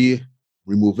essentially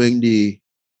removing the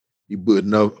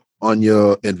burden on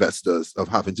your investors of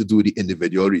having to do the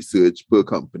individual research per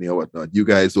company or whatnot. You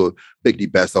guys will pick the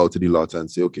best out of the lot and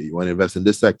say, okay, you want to invest in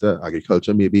this sector,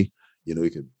 agriculture, maybe, you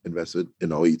can invest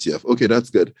in our ETF. Okay,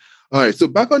 that's good. All right, so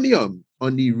back on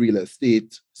the real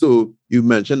estate. So you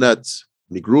mentioned that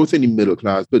the growth in the middle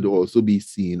class could also be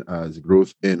seen as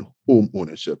growth in home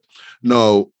ownership.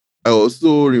 Now, I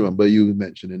also remember you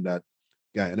mentioning that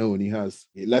Guyana only has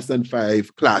less than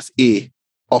 5 Class A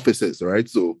offices, right?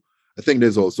 So I think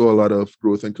there's also a lot of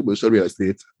growth in commercial real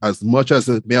estate, as much as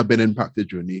it may have been impacted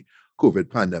during the COVID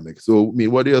pandemic. So, I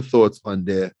mean, what are your thoughts on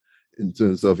there in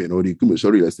terms of, the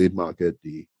commercial real estate market,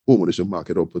 the home ownership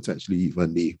market, or potentially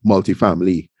even the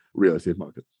multifamily real estate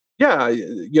market? Yeah,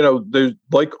 there's,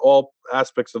 like all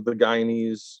aspects of the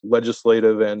Guyanese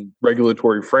legislative and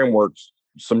regulatory frameworks,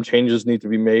 some changes need to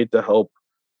be made to help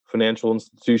financial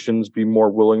institutions be more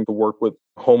willing to work with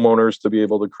homeowners to be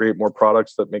able to create more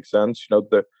products that make sense.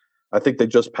 I think they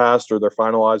just passed, or they're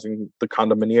finalizing the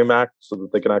Condominium Act so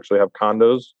that they can actually have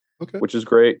condos, which is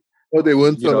great. Well, they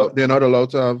weren't. They're not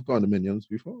allowed to have condominiums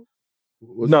before.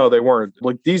 No, they weren't.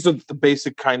 Like, these are the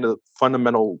basic kind of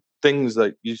fundamental things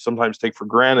that you sometimes take for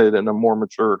granted in a more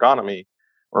mature economy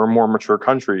or a more mature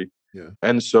country. Yeah.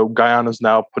 And so Guyana's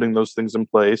now putting those things in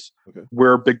place. Okay.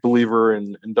 We're a big believer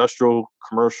in industrial,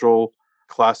 commercial,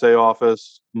 Class A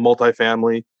office,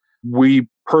 multifamily. We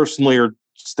personally are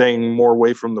staying more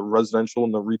away from the residential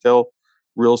and the retail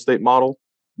real estate model,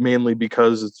 mainly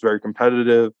because it's very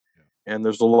competitive. And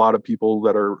there's a lot of people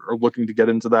that are looking to get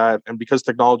into that. And because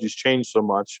technology's changed so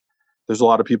much, there's a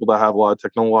lot of people that have a lot of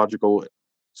technological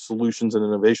solutions and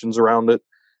innovations around it.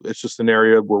 It's just an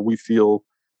area where we feel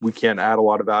we can't add a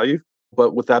lot of value.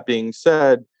 But with that being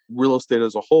said, real estate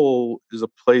as a whole is a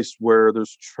place where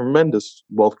there's tremendous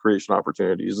wealth creation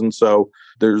opportunities. And so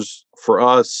for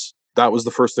us, that was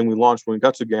the first thing we launched when we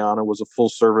got to Guyana, was a full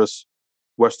service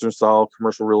Western style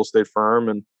commercial real estate firm.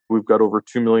 And we've got over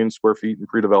 2 million square feet in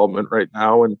pre-development right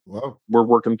now. And we're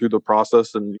working through the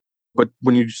process. But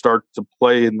when you start to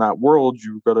play in that world,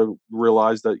 you've got to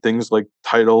realize that things like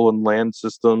title and land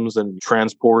systems and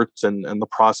transports and the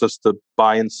process to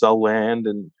buy and sell land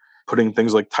and putting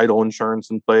things like title insurance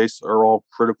in place are all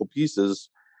critical pieces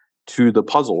to the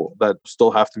puzzle that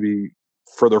still have to be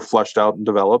further fleshed out and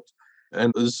developed.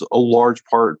 And is a large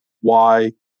part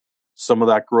why some of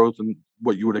that growth and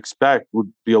what you would expect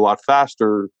would be a lot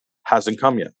faster hasn't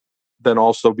come yet. Then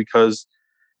also because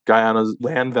Guyana's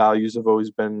land values have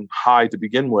always been high to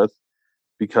begin with,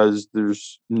 because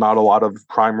there's not a lot of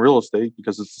prime real estate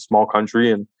because it's a small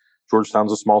country and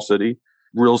Georgetown's a small city.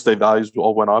 Real estate values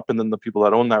all went up. And then the people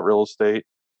that own that real estate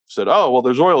said, oh, well,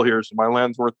 there's oil here, so my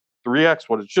land's worth 3x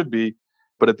what it should be.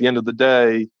 But at the end of the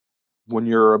day, when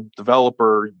you're a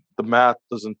developer, the math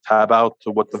doesn't tab out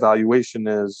to what the valuation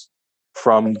is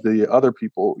from the other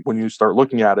people when you start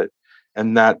looking at it.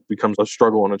 And that becomes a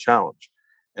struggle and a challenge.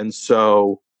 And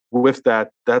so with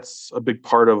that, that's a big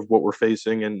part of what we're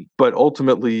facing. But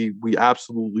ultimately, we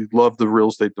absolutely love the real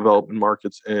estate development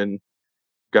markets in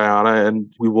Guyana,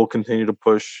 and we will continue to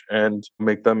push and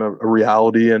make them a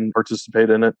reality and participate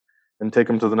in it and take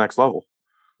them to the next level.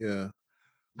 Yeah.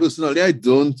 Personally, I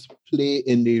don't play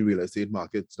in the real estate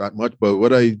markets that much, but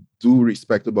what I do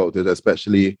respect about it,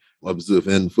 especially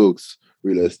observing folks,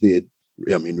 real estate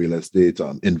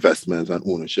investments and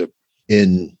ownership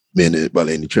in the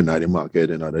Trinidadian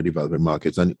market and other developing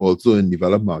markets, and also in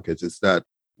developed markets, is that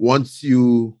once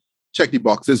you check the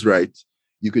boxes right,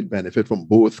 you could benefit from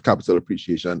both capital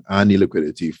appreciation and the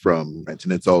liquidity from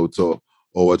renting it out or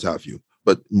what have you.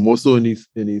 But more so in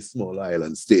these small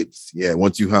island states,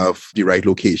 once you have the right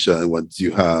location, once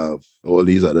you have all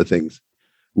these other things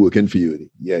working for you,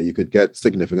 you could get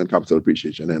significant capital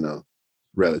appreciation in a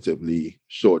relatively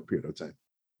short period of time.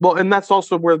 Well, and that's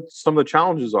also where some of the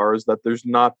challenges are, is that there's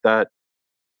not that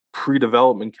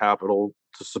pre-development capital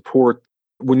to support.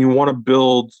 When you want to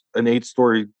build an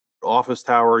 8-story office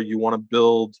tower, you want to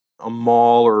build a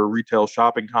mall or a retail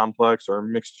shopping complex or a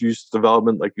mixed-use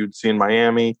development like you'd see in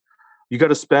Miami, you got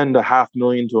to spend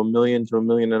 $500,000 to $1 million to $1.5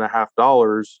 million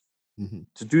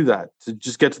to do that, to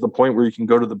just get to the point where you can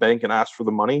go to the bank and ask for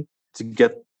the money to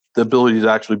get the ability to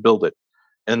actually build it.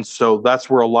 And so that's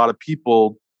where a lot of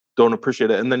people don't appreciate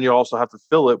it. And then you also have to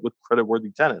fill it with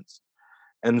creditworthy tenants.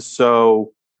 And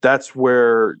so that's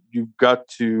where you've got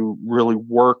to really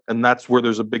work. And that's where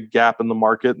there's a big gap in the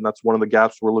market. And that's one of the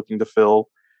gaps we're looking to fill,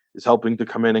 is helping to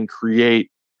come in and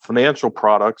create financial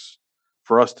products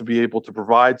for us to be able to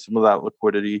provide some of that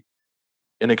liquidity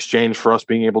in exchange for us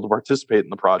being able to participate in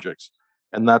the projects.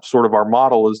 And that's sort of our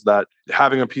model, is that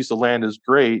having a piece of land is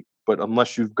great, but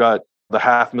unless you've got the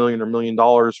 $500,000 or $1 million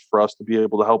for us to be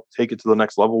able to help take it to the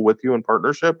next level with you in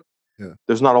partnership,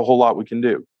 there's not a whole lot we can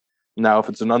do. Now, if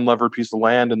it's an unlevered piece of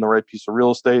land in the right piece of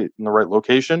real estate in the right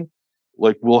location,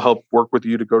 like, we'll help work with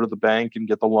you to go to the bank and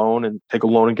get the loan and take a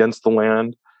loan against the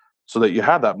land so that you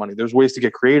have that money. There's ways to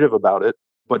get creative about it,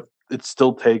 but it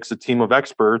still takes a team of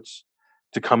experts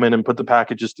to come in and put the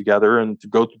packages together and to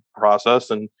go through the process.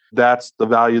 And that's the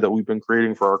value that we've been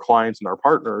creating for our clients and our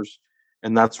partners.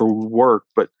 And that's where we work.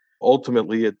 But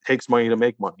ultimately, it takes money to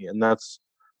make money. And that's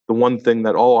the one thing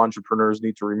that all entrepreneurs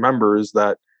need to remember, is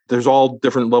that there's all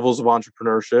different levels of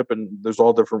entrepreneurship and there's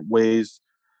all different ways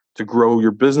to grow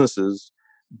your businesses.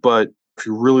 But if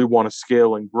you really want to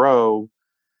scale and grow,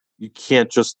 you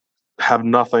can't just have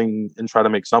nothing and try to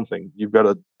make something. You've got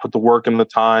to put the work and the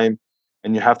time,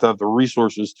 and you have to have the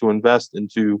resources to invest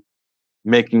into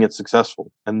making it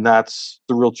successful. And that's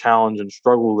the real challenge and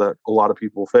struggle that a lot of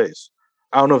people face.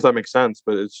 I don't know if that makes sense,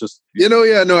 but it's just...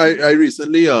 I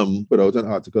recently put out an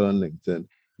article on LinkedIn.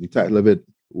 The title of it,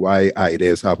 Why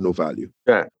Ideas Have No Value.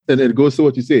 Yeah. And it goes to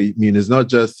what you say. I mean, it's not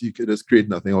just you could just create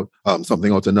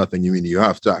something out of nothing. You mean you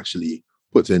have to actually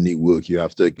put in the work, you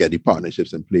have to get the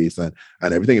partnerships in place and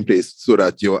everything in place so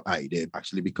that your idea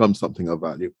actually becomes something of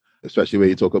value, especially when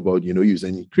you talk about,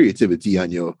 using creativity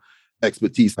and your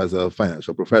expertise as a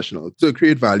financial professional to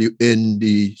create value in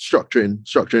the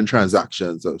structuring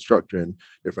transactions or structuring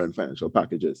different financial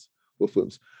packages for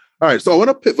firms. All right, so I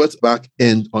want to pivot back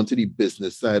onto the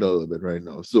business side a little bit right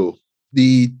now. So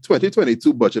the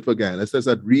 2022 budget for Guyana says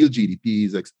that real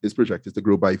GDP is projected to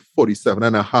grow by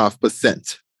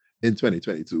 47.5% in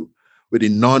 2022, with the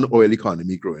non-oil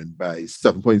economy growing by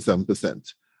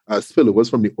 7.7%, as spillovers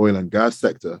from the oil and gas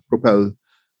sector propel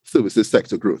services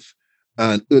sector growth.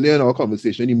 And earlier in our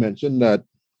conversation, you mentioned that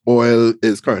oil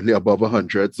is currently above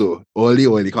 100, so all the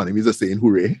oil economies are saying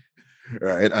hooray,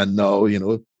 right? And now,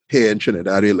 here in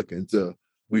Trinidad,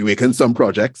 we're making some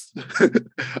projects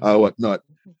or whatnot.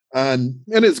 And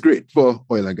it's great for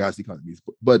oil and gas economies,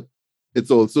 but it's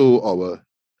also our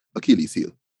Achilles heel,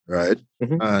 right?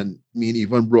 Mm-hmm. And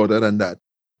even broader than that,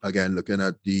 again, looking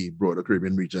at the broader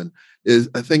Caribbean region,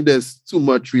 I think there's too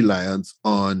much reliance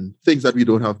on things that we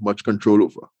don't have much control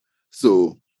over.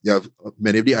 So you have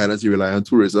many of the islands, you rely on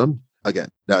tourism. Again,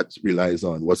 that relies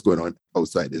on what's going on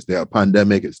outside. Is there a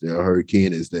pandemic? Is there a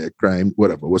hurricane? Is there crime?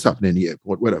 Whatever. What's happening in the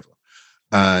airport? Whatever.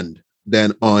 And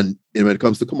then when it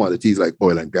comes to commodities like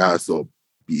oil and gas, or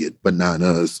be it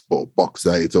bananas or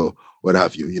bauxite or what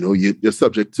have you, you're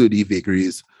subject to the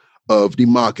vagaries of the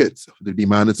market, the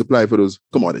demand and supply for those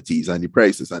commodities and the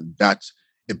prices, and that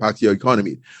impacts your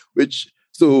economy.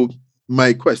 So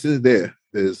my question there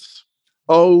is,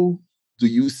 how do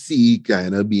you see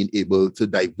Guyana being able to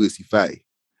diversify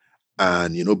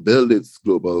and, build its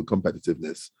global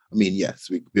competitiveness? I mean, yes,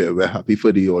 we're happy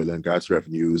for the oil and gas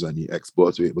revenues and the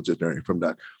exports we're able to generate from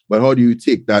that. But how do you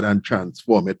take that and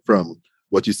transform it from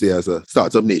what you say as a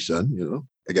startup nation,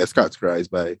 I guess categorized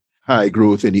by high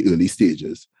growth in the early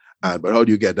stages, but how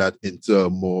do you get that into a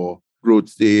more growth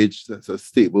stage, that's a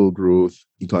stable growth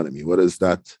economy? What does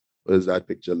that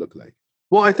picture look like?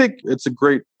 Well, I think it's a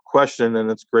great question and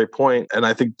it's a great point. And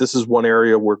I think this is one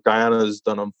area where Guyana has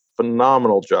done a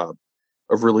phenomenal job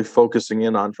of really focusing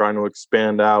in on trying to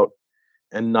expand out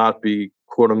and not be,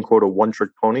 quote unquote, a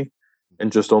one-trick pony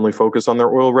and just only focus on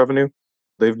their oil revenue.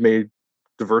 They've made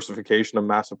diversification a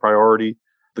massive priority.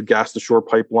 The gas to shore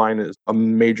pipeline is a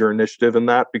major initiative in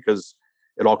that because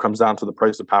it all comes down to the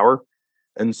price of power.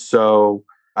 And so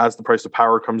as the price of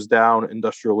power comes down,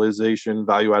 industrialization,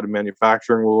 value-added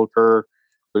manufacturing will occur.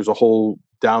 There's a whole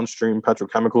downstream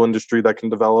petrochemical industry that can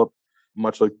develop,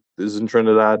 much like is in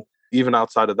Trinidad. Even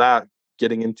outside of that,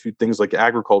 getting into things like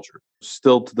agriculture.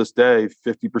 Still to this day,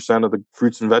 50% of the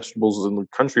fruits and vegetables in the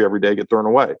country every day get thrown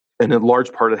away. And in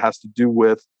large part, it has to do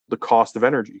with the cost of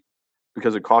energy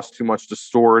because it costs too much to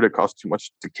store it. It costs too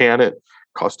much to can it. It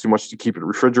costs too much to keep it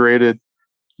refrigerated.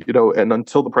 And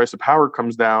until the price of power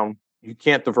comes down, you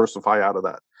can't diversify out of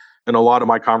that. In a lot of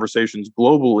my conversations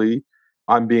globally,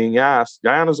 I'm being asked,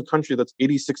 Guyana is a country that's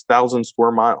 86,000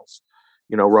 square miles,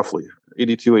 roughly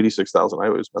 82, 86,000. I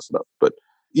always mess it up. But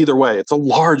either way, it's a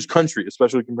large country,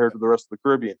 especially compared to the rest of the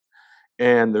Caribbean.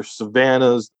 And there's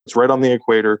savannas. It's right on the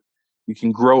equator. You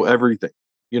can grow everything.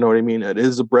 You know what I mean? It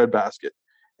is a breadbasket.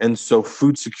 And so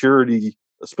food security,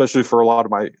 especially for a lot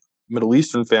of my Middle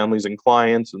Eastern families and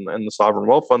clients and the sovereign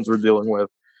wealth funds we're dealing with,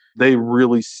 they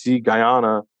really see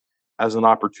Guyana as an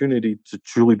opportunity to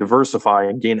truly diversify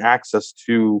and gain access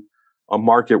to a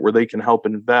market where they can help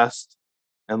invest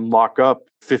and lock up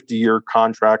 50-year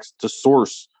contracts to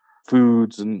source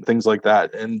foods and things like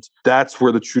that. And that's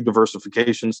where the true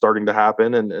diversification is starting to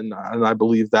happen. And I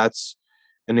believe that's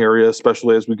an area,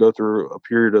 especially as we go through a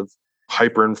period of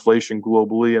hyperinflation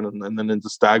globally and then into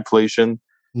stagflation,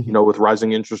 with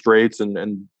rising interest rates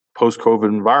and post-COVID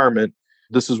environment.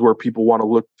 This is where people want to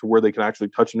look to where they can actually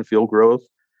touch and feel growth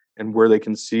and where they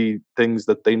can see things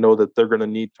that they know that they're going to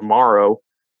need tomorrow,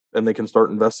 and they can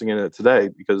start investing in it today,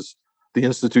 because the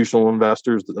institutional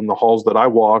investors in the halls that I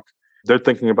walk, they're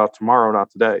thinking about tomorrow, not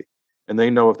today. And they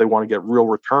know if they want to get real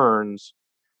returns,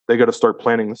 they got to start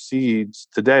planting the seeds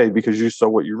today, because you sow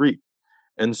what you reap.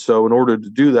 And so in order to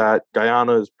do that,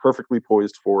 Guyana is perfectly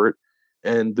poised for it.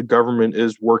 And the government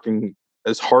is working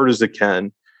as hard as it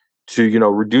can to,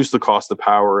 reduce the cost of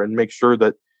power and make sure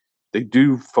that they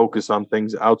do focus on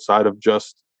things outside of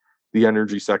just the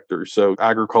energy sector. So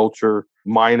agriculture,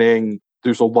 mining,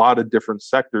 there's a lot of different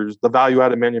sectors. The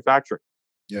value-added manufacturing.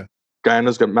 Yeah.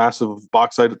 Guyana's got massive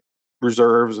bauxite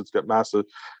reserves. It's got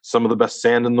some of the best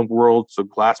sand in the world. So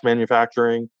glass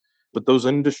manufacturing. But those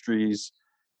industries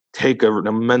take an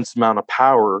immense amount of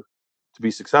power to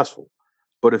be successful.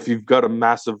 But if you've got a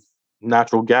massive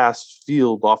natural gas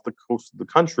field off the coast of the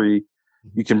country,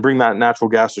 you can bring that natural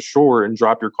gas ashore and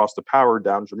drop your cost of power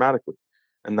down dramatically.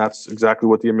 And that's exactly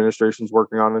what the administration's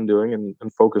working on and doing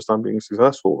and focused on being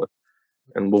successful with,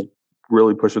 and will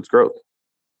really push its growth.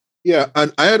 Yeah,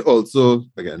 and I had also,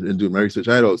 again, in doing my research,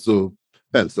 I had also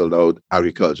penciled out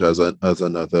agriculture as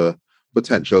another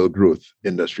potential growth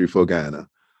industry for Guyana.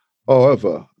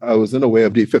 However, I wasn't aware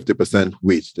of the 50%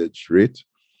 wastage rate,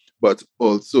 but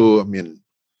also,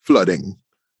 flooding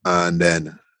and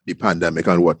then the pandemic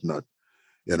and whatnot.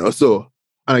 So,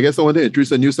 and I guess I want to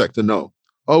introduce a new sector now.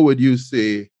 How would you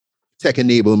say tech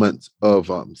enablement of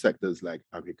sectors like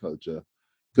agriculture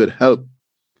could help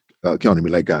economy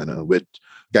like Guyana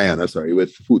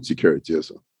with food security or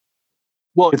so?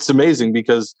 Well, it's amazing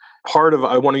because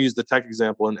I want to use the tech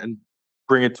example and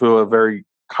bring it to a very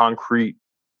concrete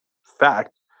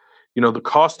fact. The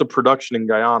cost of production in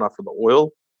Guyana for the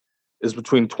oil is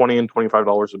between $20 and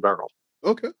 $25 a barrel.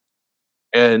 Okay.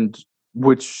 And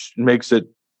which makes it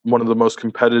one of the most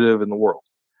competitive in the world.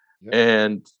 Yeah.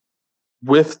 And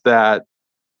with that,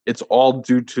 it's all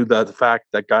due to the fact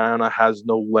that Guyana has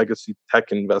no legacy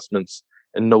tech investments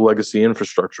and no legacy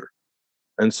infrastructure.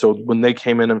 And so when they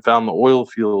came in and found the oil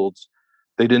fields,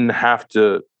 they didn't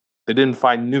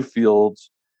find new fields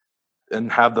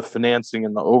and have the financing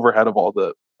and the overhead of all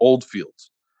the old fields.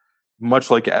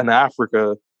 Much like in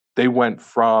Africa, they went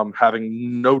from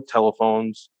having no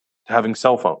telephones to having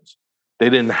cell phones. They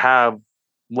didn't have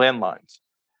landlines.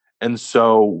 And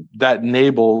so that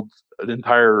enabled an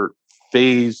entire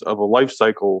phase of a life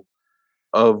cycle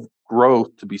of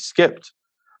growth to be skipped.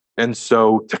 And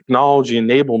so technology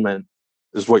enablement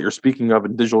is what you're speaking of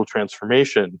in digital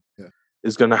transformation,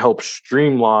 is going to help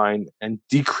streamline and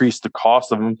decrease the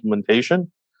cost of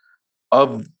implementation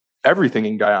of everything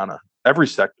in Guyana, every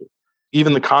sector,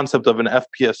 even the concept of an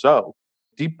FPSO,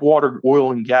 deep water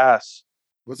oil and gas.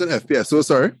 What's an FPSO?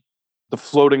 Sorry. The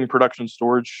floating production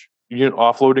storage unit,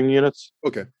 offloading units.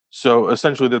 Okay. So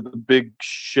essentially, the big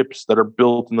ships that are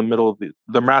built in the middle of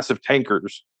the massive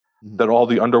tankers that all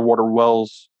the underwater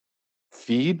wells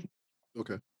feed.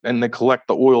 Okay. And they collect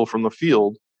the oil from the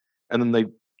field, and then they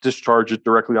discharge it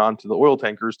directly onto the oil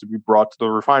tankers to be brought to the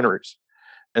refineries.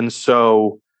 And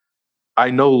so I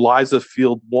know Liza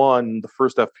Field 1, the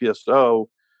first FPSO,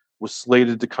 was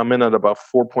slated to come in at about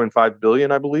 4.5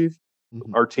 billion, I believe.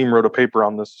 Our team wrote a paper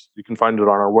on this. You can find it on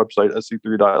our website,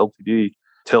 sc3.ltd,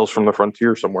 Tales from the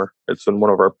Frontier somewhere. It's in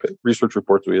one of our research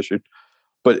reports we issued.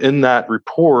 But in that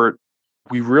report,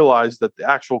 we realized that the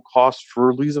actual cost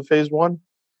for Liza Phase 1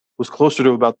 was closer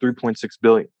to about 3.6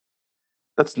 billion.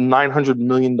 That's $900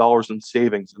 million in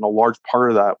savings. And a large part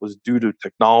of that was due to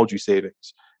technology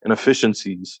savings and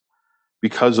efficiencies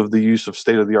because of the use of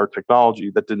state-of-the-art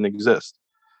technology that didn't exist.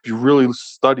 If you really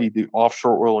study the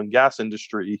offshore oil and gas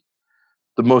industry,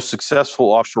 the most successful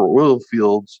offshore oil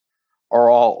fields are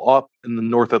all up in the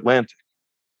North Atlantic,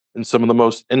 in some of the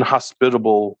most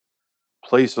inhospitable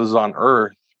places on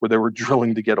Earth where they were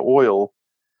drilling to get oil.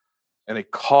 And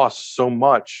it costs so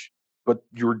much, but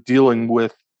you're dealing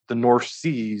with the North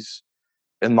Seas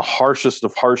and the harshest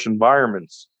of harsh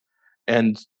environments,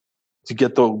 and to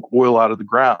get the oil out of the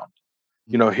ground.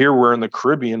 You know, here we're in the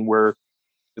Caribbean where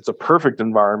it's a perfect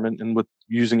environment, and with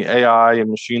using AI and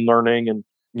machine learning and,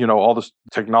 you know, all the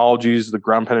technologies, the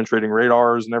ground penetrating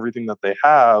radars and everything that they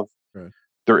have,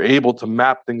 they're able to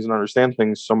map things and understand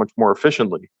things so much more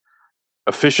efficiently.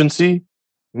 Efficiency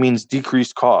means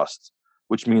decreased costs,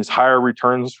 which means higher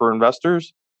returns for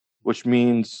investors, which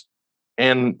means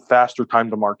and faster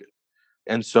time to market.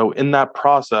 And so in that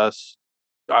process,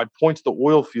 I point to the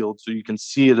oil field so you can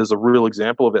see it as a real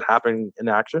example of it happening in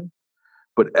action.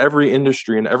 But every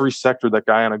industry and every sector that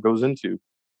Guyana goes into,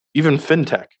 even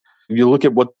fintech, if you look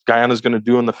at what Guyana is going to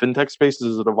do in the fintech space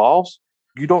as it evolves,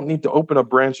 you don't need to open a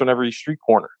branch on every street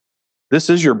corner. This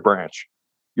is your branch.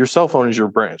 Your cell phone is your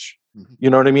branch. You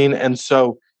know what I mean? And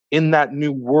so in that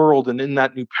new world and in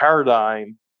that new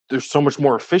paradigm, there's so much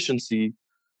more efficiency.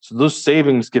 So those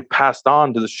savings get passed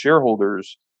on to the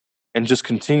shareholders and just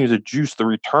continue to juice the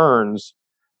returns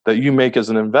that you make as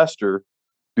an investor,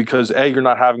 because A, you're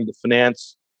not having to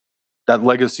finance that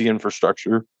legacy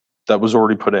infrastructure that was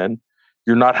already put in.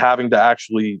 You're not having to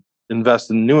actually invest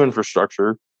in new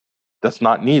infrastructure that's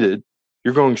not needed.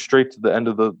 You're going straight to the end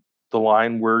of the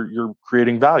line where you're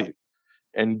creating value,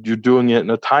 and you're doing it in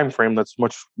a time frame that's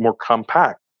much more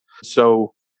compact.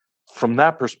 So from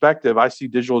that perspective, I see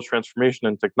digital transformation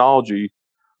and technology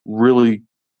really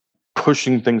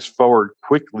pushing things forward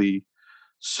quickly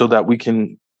so that we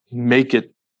can make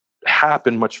it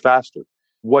happen much faster.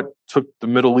 What took the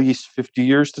Middle East 50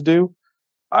 years to do,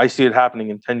 I see it happening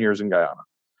in 10 years in Guyana.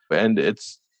 And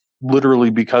it's literally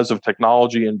because of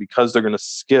technology and because they're going to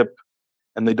skip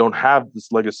and they don't have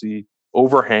this legacy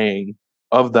overhang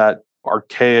of that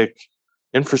archaic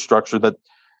infrastructure. That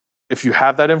if you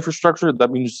have that infrastructure,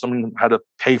 that means someone had to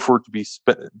pay for it to be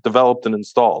developed and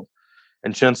installed.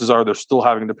 And chances are they're still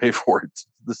having to pay for it to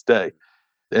this day.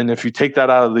 And if you take that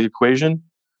out of the equation,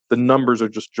 the numbers are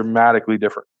just dramatically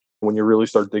different when you really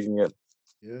start digging in.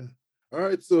 Yeah. All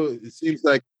right. So it seems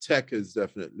like tech is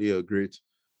definitely a great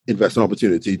investment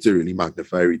opportunity to really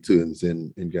magnify returns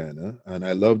in Guyana. And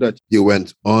I love that you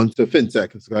went on to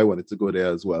fintech, so I wanted to go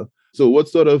there as well. So what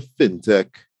sort of fintech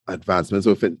advancements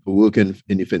or work in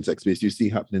the fintech space you see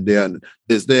happening there? And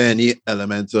is there any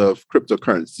element of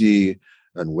cryptocurrency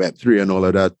and Web3 and all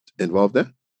of that involved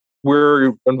there?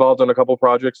 We're involved in a couple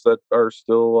projects that are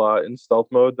still in stealth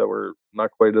mode that we're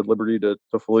not quite at liberty to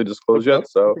fully disclose yet.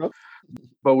 So,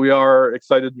 but we are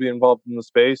excited to be involved in the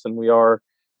space, and we are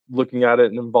looking at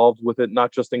it and involved with it,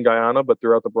 not just in Guyana, but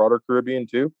throughout the broader Caribbean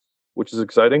too, which is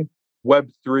exciting.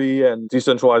 Web3 and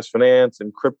decentralized finance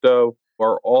and crypto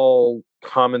are all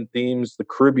common themes. The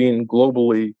Caribbean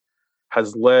globally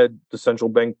has led the central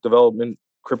bank development,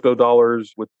 crypto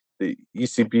dollars with the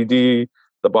ECPD,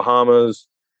 the Bahamas,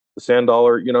 the sand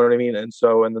dollar, you know what I mean? And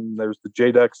then there's the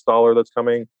JDEX dollar that's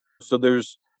coming. So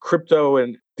there's crypto,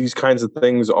 and these kinds of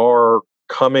things are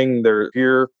coming. They're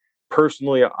here.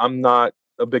 Personally, I'm not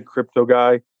a big crypto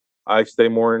guy. I stay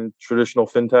more in traditional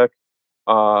fintech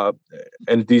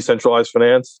and decentralized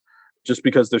finance. just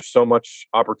because there's so much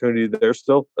opportunity there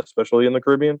still, especially in the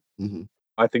Caribbean. Mm-hmm.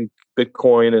 I think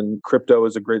Bitcoin and crypto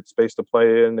is a great space to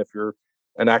play in if you're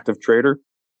an active trader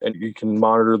and you can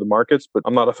monitor the markets. But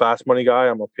I'm not a fast money guy.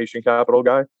 I'm a patient capital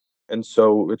guy. And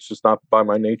so it's just not by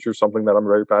my nature something that I'm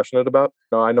very passionate about.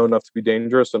 I know enough to be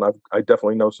dangerous, and I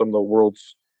definitely know some of the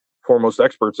world's foremost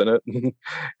experts in it.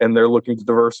 And they're looking to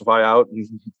diversify out and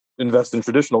invest in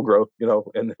traditional growth,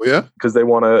 and because they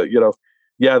want to,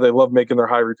 they love making their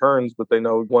high returns, but they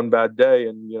know one bad day.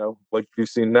 And, like you've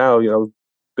seen now,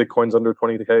 Bitcoin's under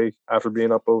 20K after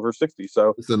being up over 60.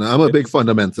 So listen, I'm a big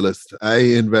fundamentalist. I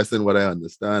invest in what I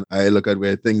understand. I look at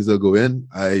where things are going.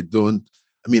 All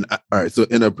right. So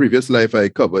in a previous life, I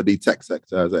covered the tech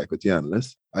sector as an equity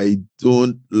analyst. I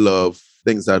don't love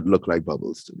things that look like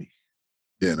bubbles to me.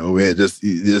 Where you just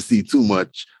see too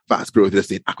much fast growth, just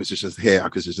see acquisitions here,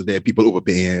 acquisitions there, people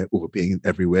overpaying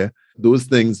everywhere. Those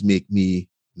things make me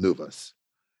nervous.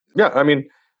 Yeah. I mean,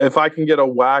 if I can get a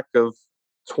whack of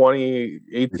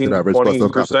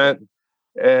 20%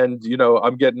 and,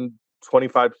 I'm getting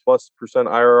 25+%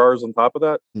 IRRs on top of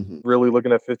that, really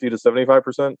looking at 50 to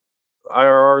 75%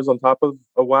 IRRs on top of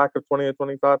a whack of 20 to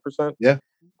 25%. Yeah.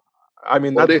 I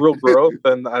mean, that's real growth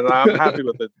and I'm happy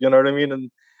with it. You know what I mean? And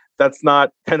that's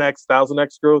not 10x,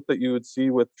 1000x growth that you would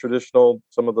see with traditional,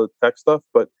 some of the tech stuff,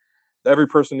 but every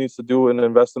person needs to do and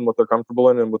invest in what they're comfortable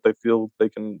in and what they feel they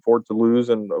can afford to lose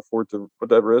and afford to put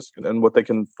that risk and what they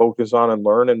can focus on and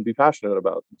learn and be passionate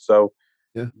about. So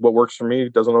what works for me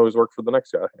doesn't always work for the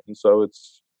next guy. And so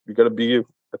you got to be you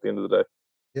at the end of the day.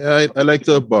 Yeah, I like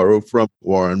to borrow from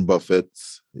Warren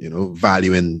Buffett's,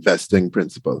 value investing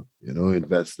principle,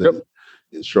 investing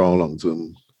in strong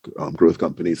long-term growth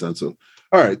companies. And so,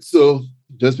 all right. So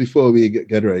just before we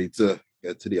get ready to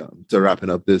get to wrapping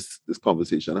up this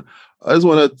conversation, I just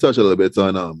want to touch a little bit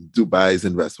on Dubai's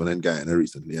investment in Guyana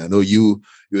recently. I know you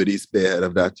were the spearhead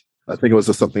of that. I think it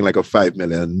was something like a $5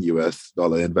 million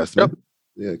investment.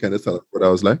 Yeah, kind of tell us what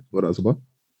that was about.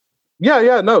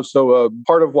 Yeah, no. So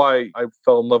part of why I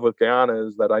fell in love with Guyana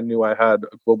is that I knew I had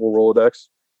a global Rolodex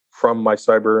from my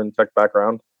cyber and tech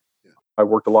background. Yeah. I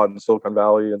worked a lot in Silicon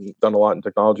Valley and done a lot in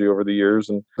technology over the years.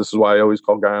 And this is why I always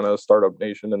call Guyana a startup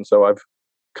nation. And so I've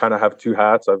kind of have two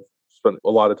hats. I've spent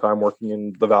a lot of time working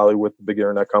in the Valley with the big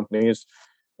internet companies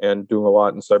and doing a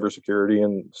lot in cybersecurity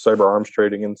and cyber arms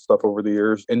trading and stuff over the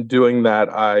years. In doing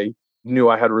that, I knew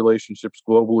I had relationships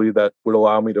globally that would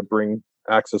allow me to bring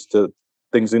access to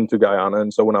things into Guyana.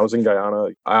 And so when I was in Guyana,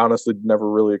 I honestly never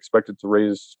really expected to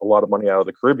raise a lot of money out of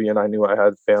the Caribbean. I knew I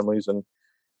had families and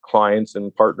clients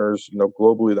and partners,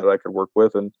 globally that I could work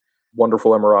with. And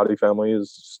wonderful Emirati family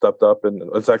has stepped up, and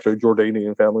it's actually a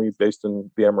Jordanian family based in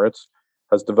the Emirates,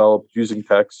 has developed using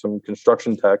tech, some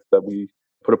construction tech, that we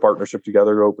put a partnership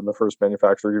together to open the first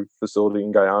manufacturing facility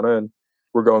in Guyana. And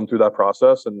we're going through that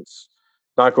process, and it's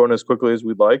not going as quickly as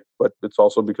we'd like, but it's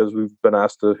also because we've been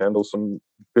asked to handle some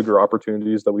bigger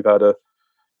opportunities that we've had to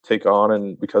take on,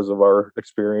 and because of our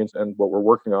experience and what we're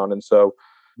working on. And so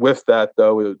with that,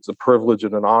 though, it's a privilege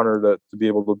and an honor to be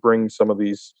able to bring some of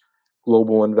these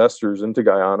global investors into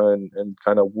Guyana and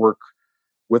kind of work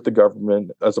with the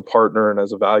government as a partner and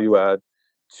as a value add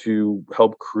to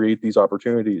help create these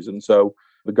opportunities. And so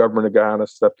the government of Guyana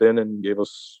stepped in and gave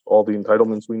us all the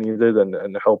entitlements we needed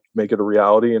and helped make it a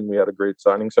reality. And we had a great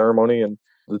signing ceremony, and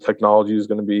the technology is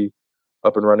going to be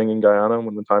up and running in Guyana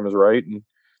when the time is right. And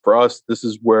for us, this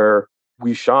is where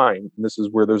we shine. And this is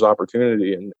where there's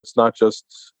opportunity. And it's not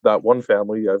just that one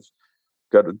family. I've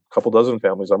got a couple dozen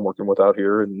families I'm working with out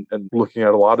here and looking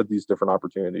at a lot of these different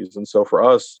opportunities. And so for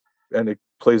us, and it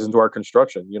plays into our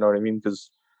construction, you know what I mean?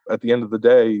 Because at the end of the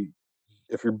day,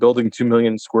 if you're building 2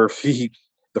 million square feet,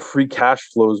 the free cash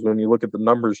flows, when you look at the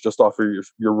numbers just off of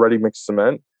your ready mix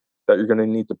cement that you're going to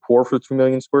need to pour for 2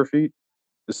 million square feet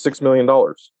is $6 million.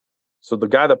 So the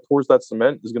guy that pours that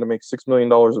cement is going to make $6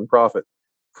 million in profit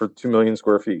for 2 million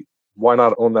square feet. Why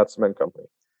not own that cement company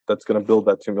that's going to build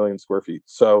that 2 million square feet?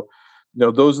 So,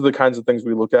 those are the kinds of things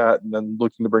we look at, and then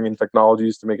looking to bring in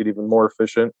technologies to make it even more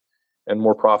efficient and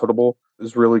more profitable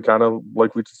is really kind of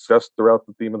like we discussed throughout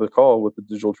the theme of the call with the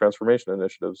digital transformation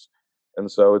initiatives.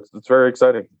 And so it's very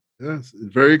exciting. Yes,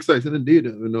 it's very exciting indeed.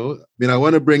 I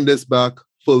want to bring this back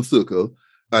full circle.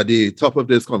 At the top of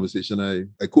this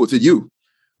conversation, I quoted you,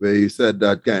 where you said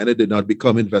that Guyana did not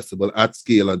become investable at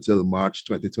scale until March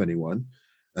 2021.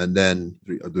 And then,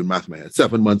 I'm doing math in my head,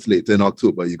 7 months later in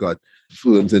October, you got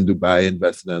firms in Dubai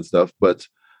investing and stuff. But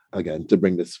again, to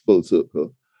bring this full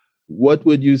circle, what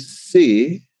would you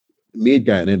say made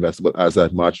Guyana investable as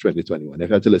at March 2021? If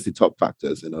you had to list the top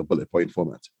factors in a bullet point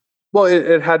format. Well,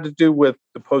 it had to do with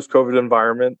the post-COVID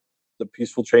environment, the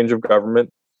peaceful change of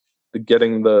government, the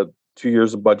getting the 2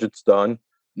 years of budget's done.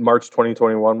 March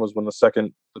 2021 was when the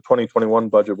 2021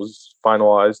 budget was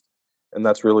finalized. And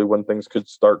that's really when things could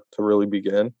start to really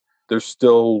begin. There's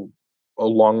still a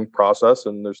long process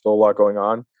and there's still a lot going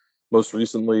on. Most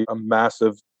recently, a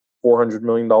massive $400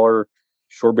 million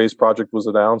shore-based project was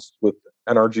announced with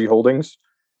NRG Holdings,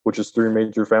 which is 3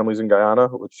 major families in Guyana,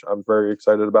 which I'm very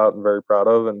excited about and very proud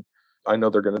of. And I know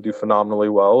they're going to do phenomenally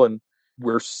well. And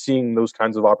we're seeing those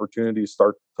kinds of opportunities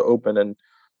start to open. And,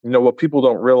 what people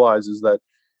don't realize is that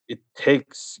it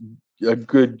takes a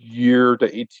good year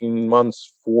to 18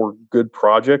 months for good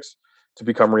projects to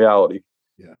become reality.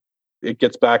 Yeah. It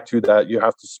gets back to that you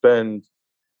have to spend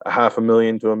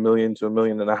 $500,000 to $1 million to $1.5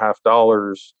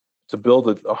 million to build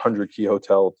a 100-key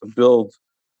hotel, to build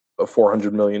a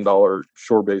 $400 million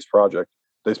shore-based project.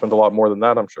 They spent a lot more than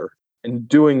that, I'm sure. And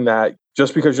doing that,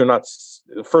 just because you're not,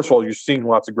 first of all, you're seeing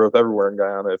lots of growth everywhere in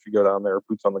Guyana if you go down there,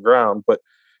 boots on the ground, but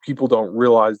people don't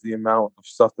realize the amount of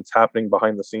stuff that's happening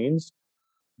behind the scenes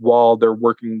while they're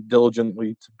working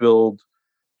diligently to build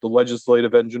the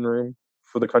legislative engine room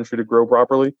for the country to grow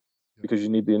properly, because you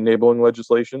need the enabling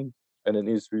legislation and it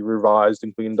needs to be revised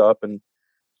and cleaned up and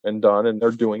done, and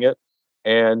they're doing it.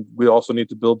 And we also need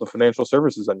to build the financial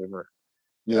services engine room,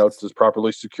 to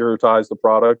properly securitize the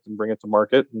product and bring it to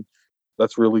market. And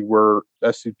that's really where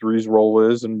SC3's role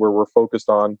is, and where we're focused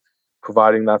on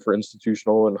providing that for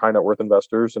institutional and high net worth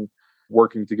investors and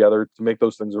working together to make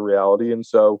those things a reality. And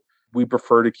so we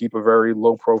prefer to keep a very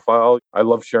low profile. I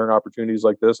love sharing opportunities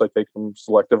like this. I take them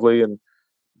selectively and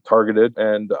targeted,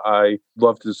 and I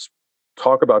love to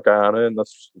talk about Guyana, and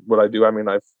that's what I do. I mean,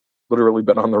 I've literally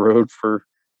been on the road for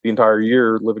the entire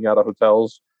year, living out of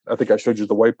hotels. I think I showed you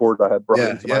the whiteboard I had brought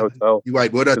into my hotel. You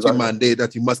whiteboard that you mandate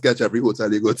that you must catch every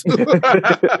hotel you go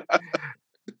to.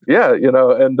 Yeah,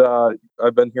 and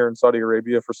I've been here in Saudi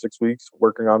Arabia for 6 weeks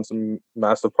working on some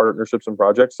massive partnerships and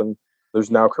projects. And there's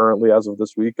now currently, as of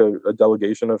this week, a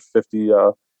delegation of 50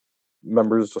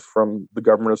 members from the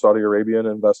government of Saudi Arabia and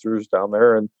investors down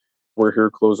there. And we're here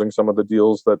closing some of the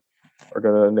deals that are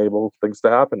going to enable things to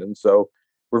happen. And so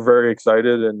we're very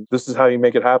excited. And this is how you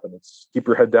make it happen. It's keep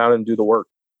your head down and do the work.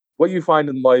 What you find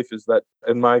in life is that,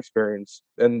 in my experience,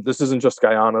 and this isn't just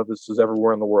Guyana, this is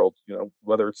everywhere in the world,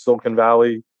 whether it's Silicon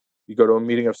Valley, you go to a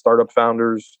meeting of startup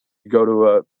founders, you go to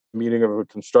a meeting of a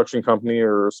construction company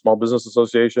or a small business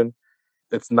association,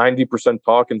 it's 90%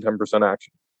 talk and 10%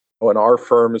 action. And our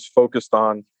firm is focused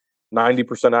on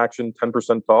 90% action,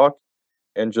 10% talk,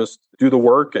 and just do the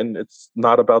work. And it's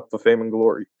not about the fame and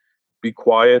glory. Be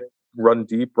quiet, run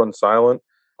deep, run silent,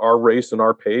 our race and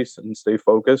our pace, and stay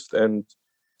focused and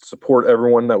support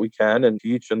everyone that we can and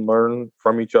teach and learn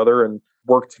from each other and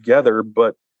work together.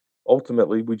 But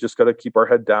ultimately, we just got to keep our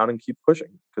head down and keep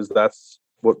pushing, because that's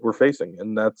what we're facing.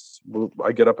 And that's what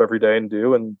I get up every day and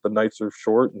do. And the nights are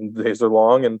short and the days are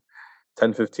long, and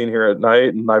 10:15 here at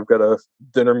night. And I've got a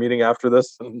dinner meeting after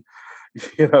this. And,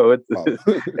 wow.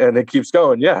 And it keeps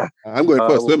going. Yeah. I'm going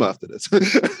for a swim after this.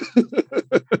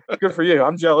 Good for you.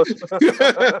 I'm jealous.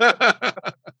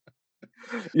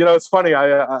 It's funny.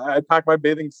 I pack my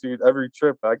bathing suit every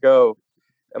trip I go,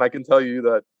 and I can tell you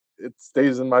that it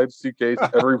stays in my suitcase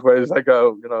every place I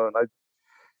go. And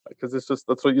because it's just,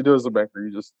 that's what you do as a banker.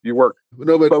 You work.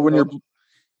 No, but when you're,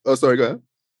 oh, sorry, go ahead.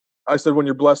 I said, when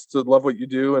you're blessed to love what you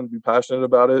do and be passionate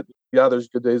about it, yeah, there's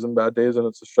good days and bad days, and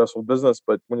it's a stressful business.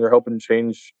 But when you're helping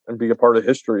change and be a part of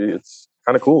history, it's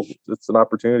kind of cool. It's an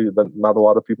opportunity that not a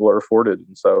lot of people are afforded,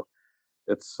 and so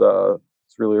it's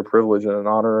really a privilege and an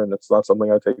honor, and it's not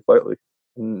something I take lightly.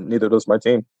 Neither does my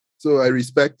team. So I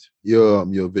respect your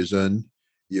vision,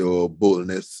 your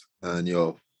boldness, and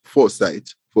your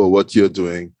foresight for what you're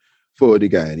doing for the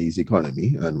Guyanese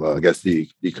economy, and well, I guess the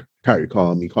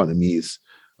CARICOM economies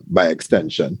by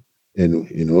extension in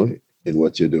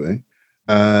what you're doing.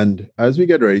 And as we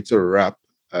get ready to wrap,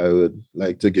 I would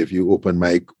like to give you open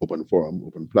mic, open forum,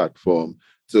 open platform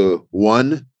to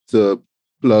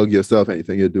plug yourself,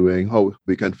 anything you're doing, how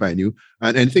we can find you,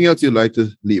 and anything else you'd like to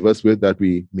leave us with that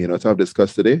we may not have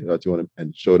discussed today, that you want to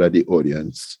ensure that the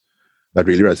audience, that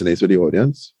really resonates with the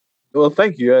audience. Well,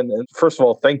 thank you. And first of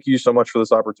all, thank you so much for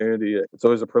this opportunity. It's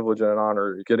always a privilege and an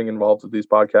honor getting involved with these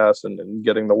podcasts and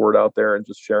getting the word out there and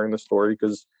just sharing the story,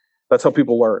 because that's how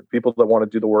people learn. People that want to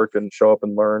do the work and show up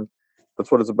and learn.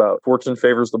 That's what it's about. Fortune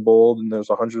favors the bold, and there's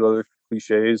 100 other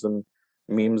cliches and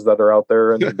memes that are out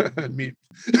there. And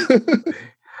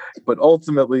but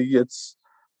ultimately, it's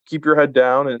keep your head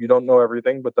down, and you don't know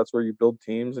everything, but that's where you build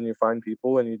teams and you find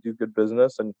people and you do good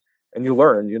business and you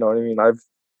learn. You know what I mean?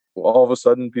 All of a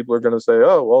sudden people are going to say,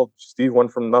 oh, well, Steve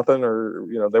went from nothing, or,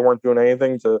 they weren't doing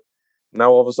anything, to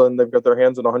now all of a sudden they've got their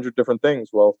hands in 100 different things.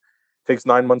 Well, takes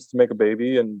 9 months to make a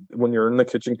baby. And when you're in the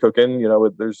kitchen cooking,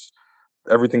 there's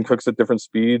everything cooks at different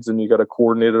speeds and you got to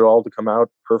coordinate it all to come out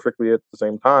perfectly at the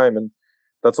same time. And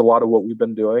that's a lot of what we've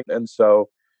been doing. And so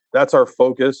that's our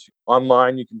focus.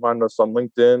 Online, you can find us on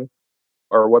LinkedIn.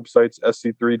 Our website's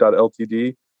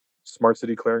sc3.ltd, Smart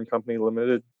City Clearing Company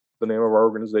Limited, the name of our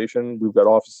organization. We've got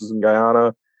offices in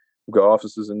Guyana. We've got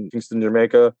offices in Kingston,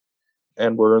 Jamaica.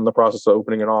 And we're in the process of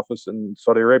opening an office in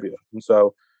Saudi Arabia. And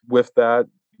so with that,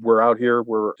 we're out here,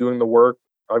 we're doing the work.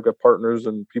 I've got partners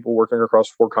and people working across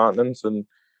 4 continents, and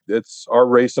it's our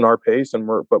race and our pace.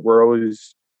 But we're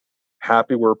always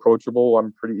happy. We're approachable.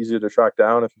 I'm pretty easy to track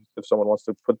down if someone wants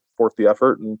to put forth the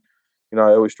effort. And,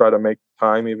 I always try to make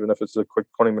time, even if it's a quick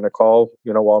 20-minute call,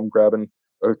 while I'm grabbing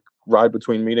a ride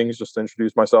between meetings, just to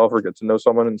introduce myself or get to know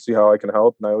someone and see how I can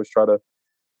help. And I always try to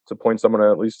point someone in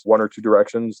at least 1 or 2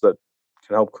 directions that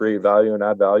can help create value and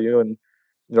add value. And,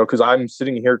 because I'm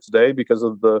sitting here today because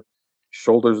of the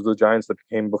shoulders of the giants that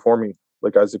came before me,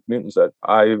 like Isaac Newton said.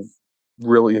 I've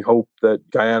really hoped that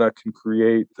Guyana can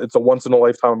create, it's a once in a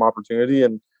lifetime opportunity.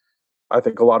 And I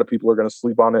think a lot of people are going to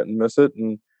sleep on it and miss it.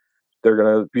 And they're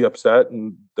going to be upset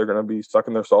and they're going to be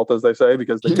sucking their salt, as they say,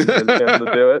 because they didn't get a chance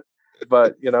to do it.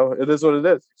 But, it is what it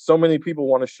is. So many people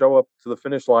want to show up to the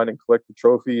finish line and collect the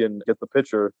trophy and get the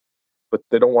picture, but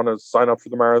they don't want to sign up for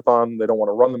the marathon. They don't want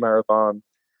to run the marathon.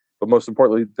 But most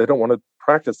importantly, they don't want to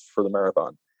practice for the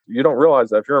marathon. You don't realize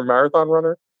that if you're a marathon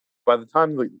runner, by the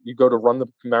time that you go to run the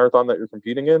marathon that you're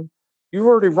competing in, you've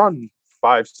already run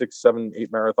 5, 6, 7,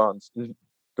 8 marathons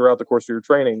throughout the course of your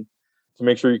training to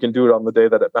make sure you can do it on the day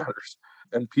that it matters.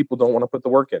 And people don't want to put the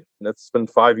work in. And it's been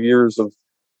 5 years of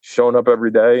showing up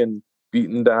every day and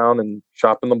beating down and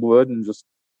chopping the wood and just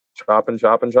chopping.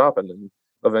 And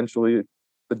eventually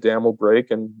the dam will break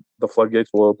and the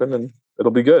floodgates will open and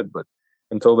it'll be good. But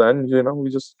until then, we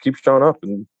just keep showing up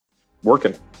and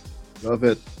working. Love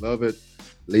it.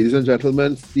 Ladies and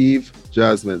gentlemen, Steve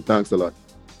Jasmine, thanks a lot.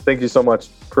 Thank you so much.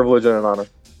 Privilege and an honor.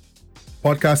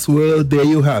 Podcast world, there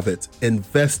you have it.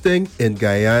 Investing in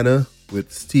Guyana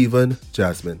with Stephen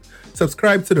Jasmine.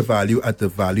 Subscribe to The Value at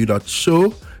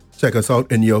thevalue.show. Check us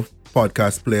out in your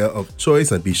podcast player of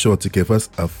choice and be sure to give us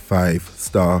a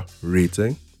 5-star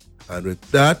rating. And with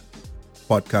that,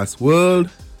 Podcast World,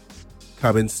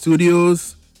 Cabin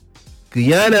Studios,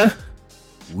 Guyana,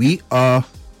 we are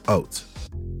out.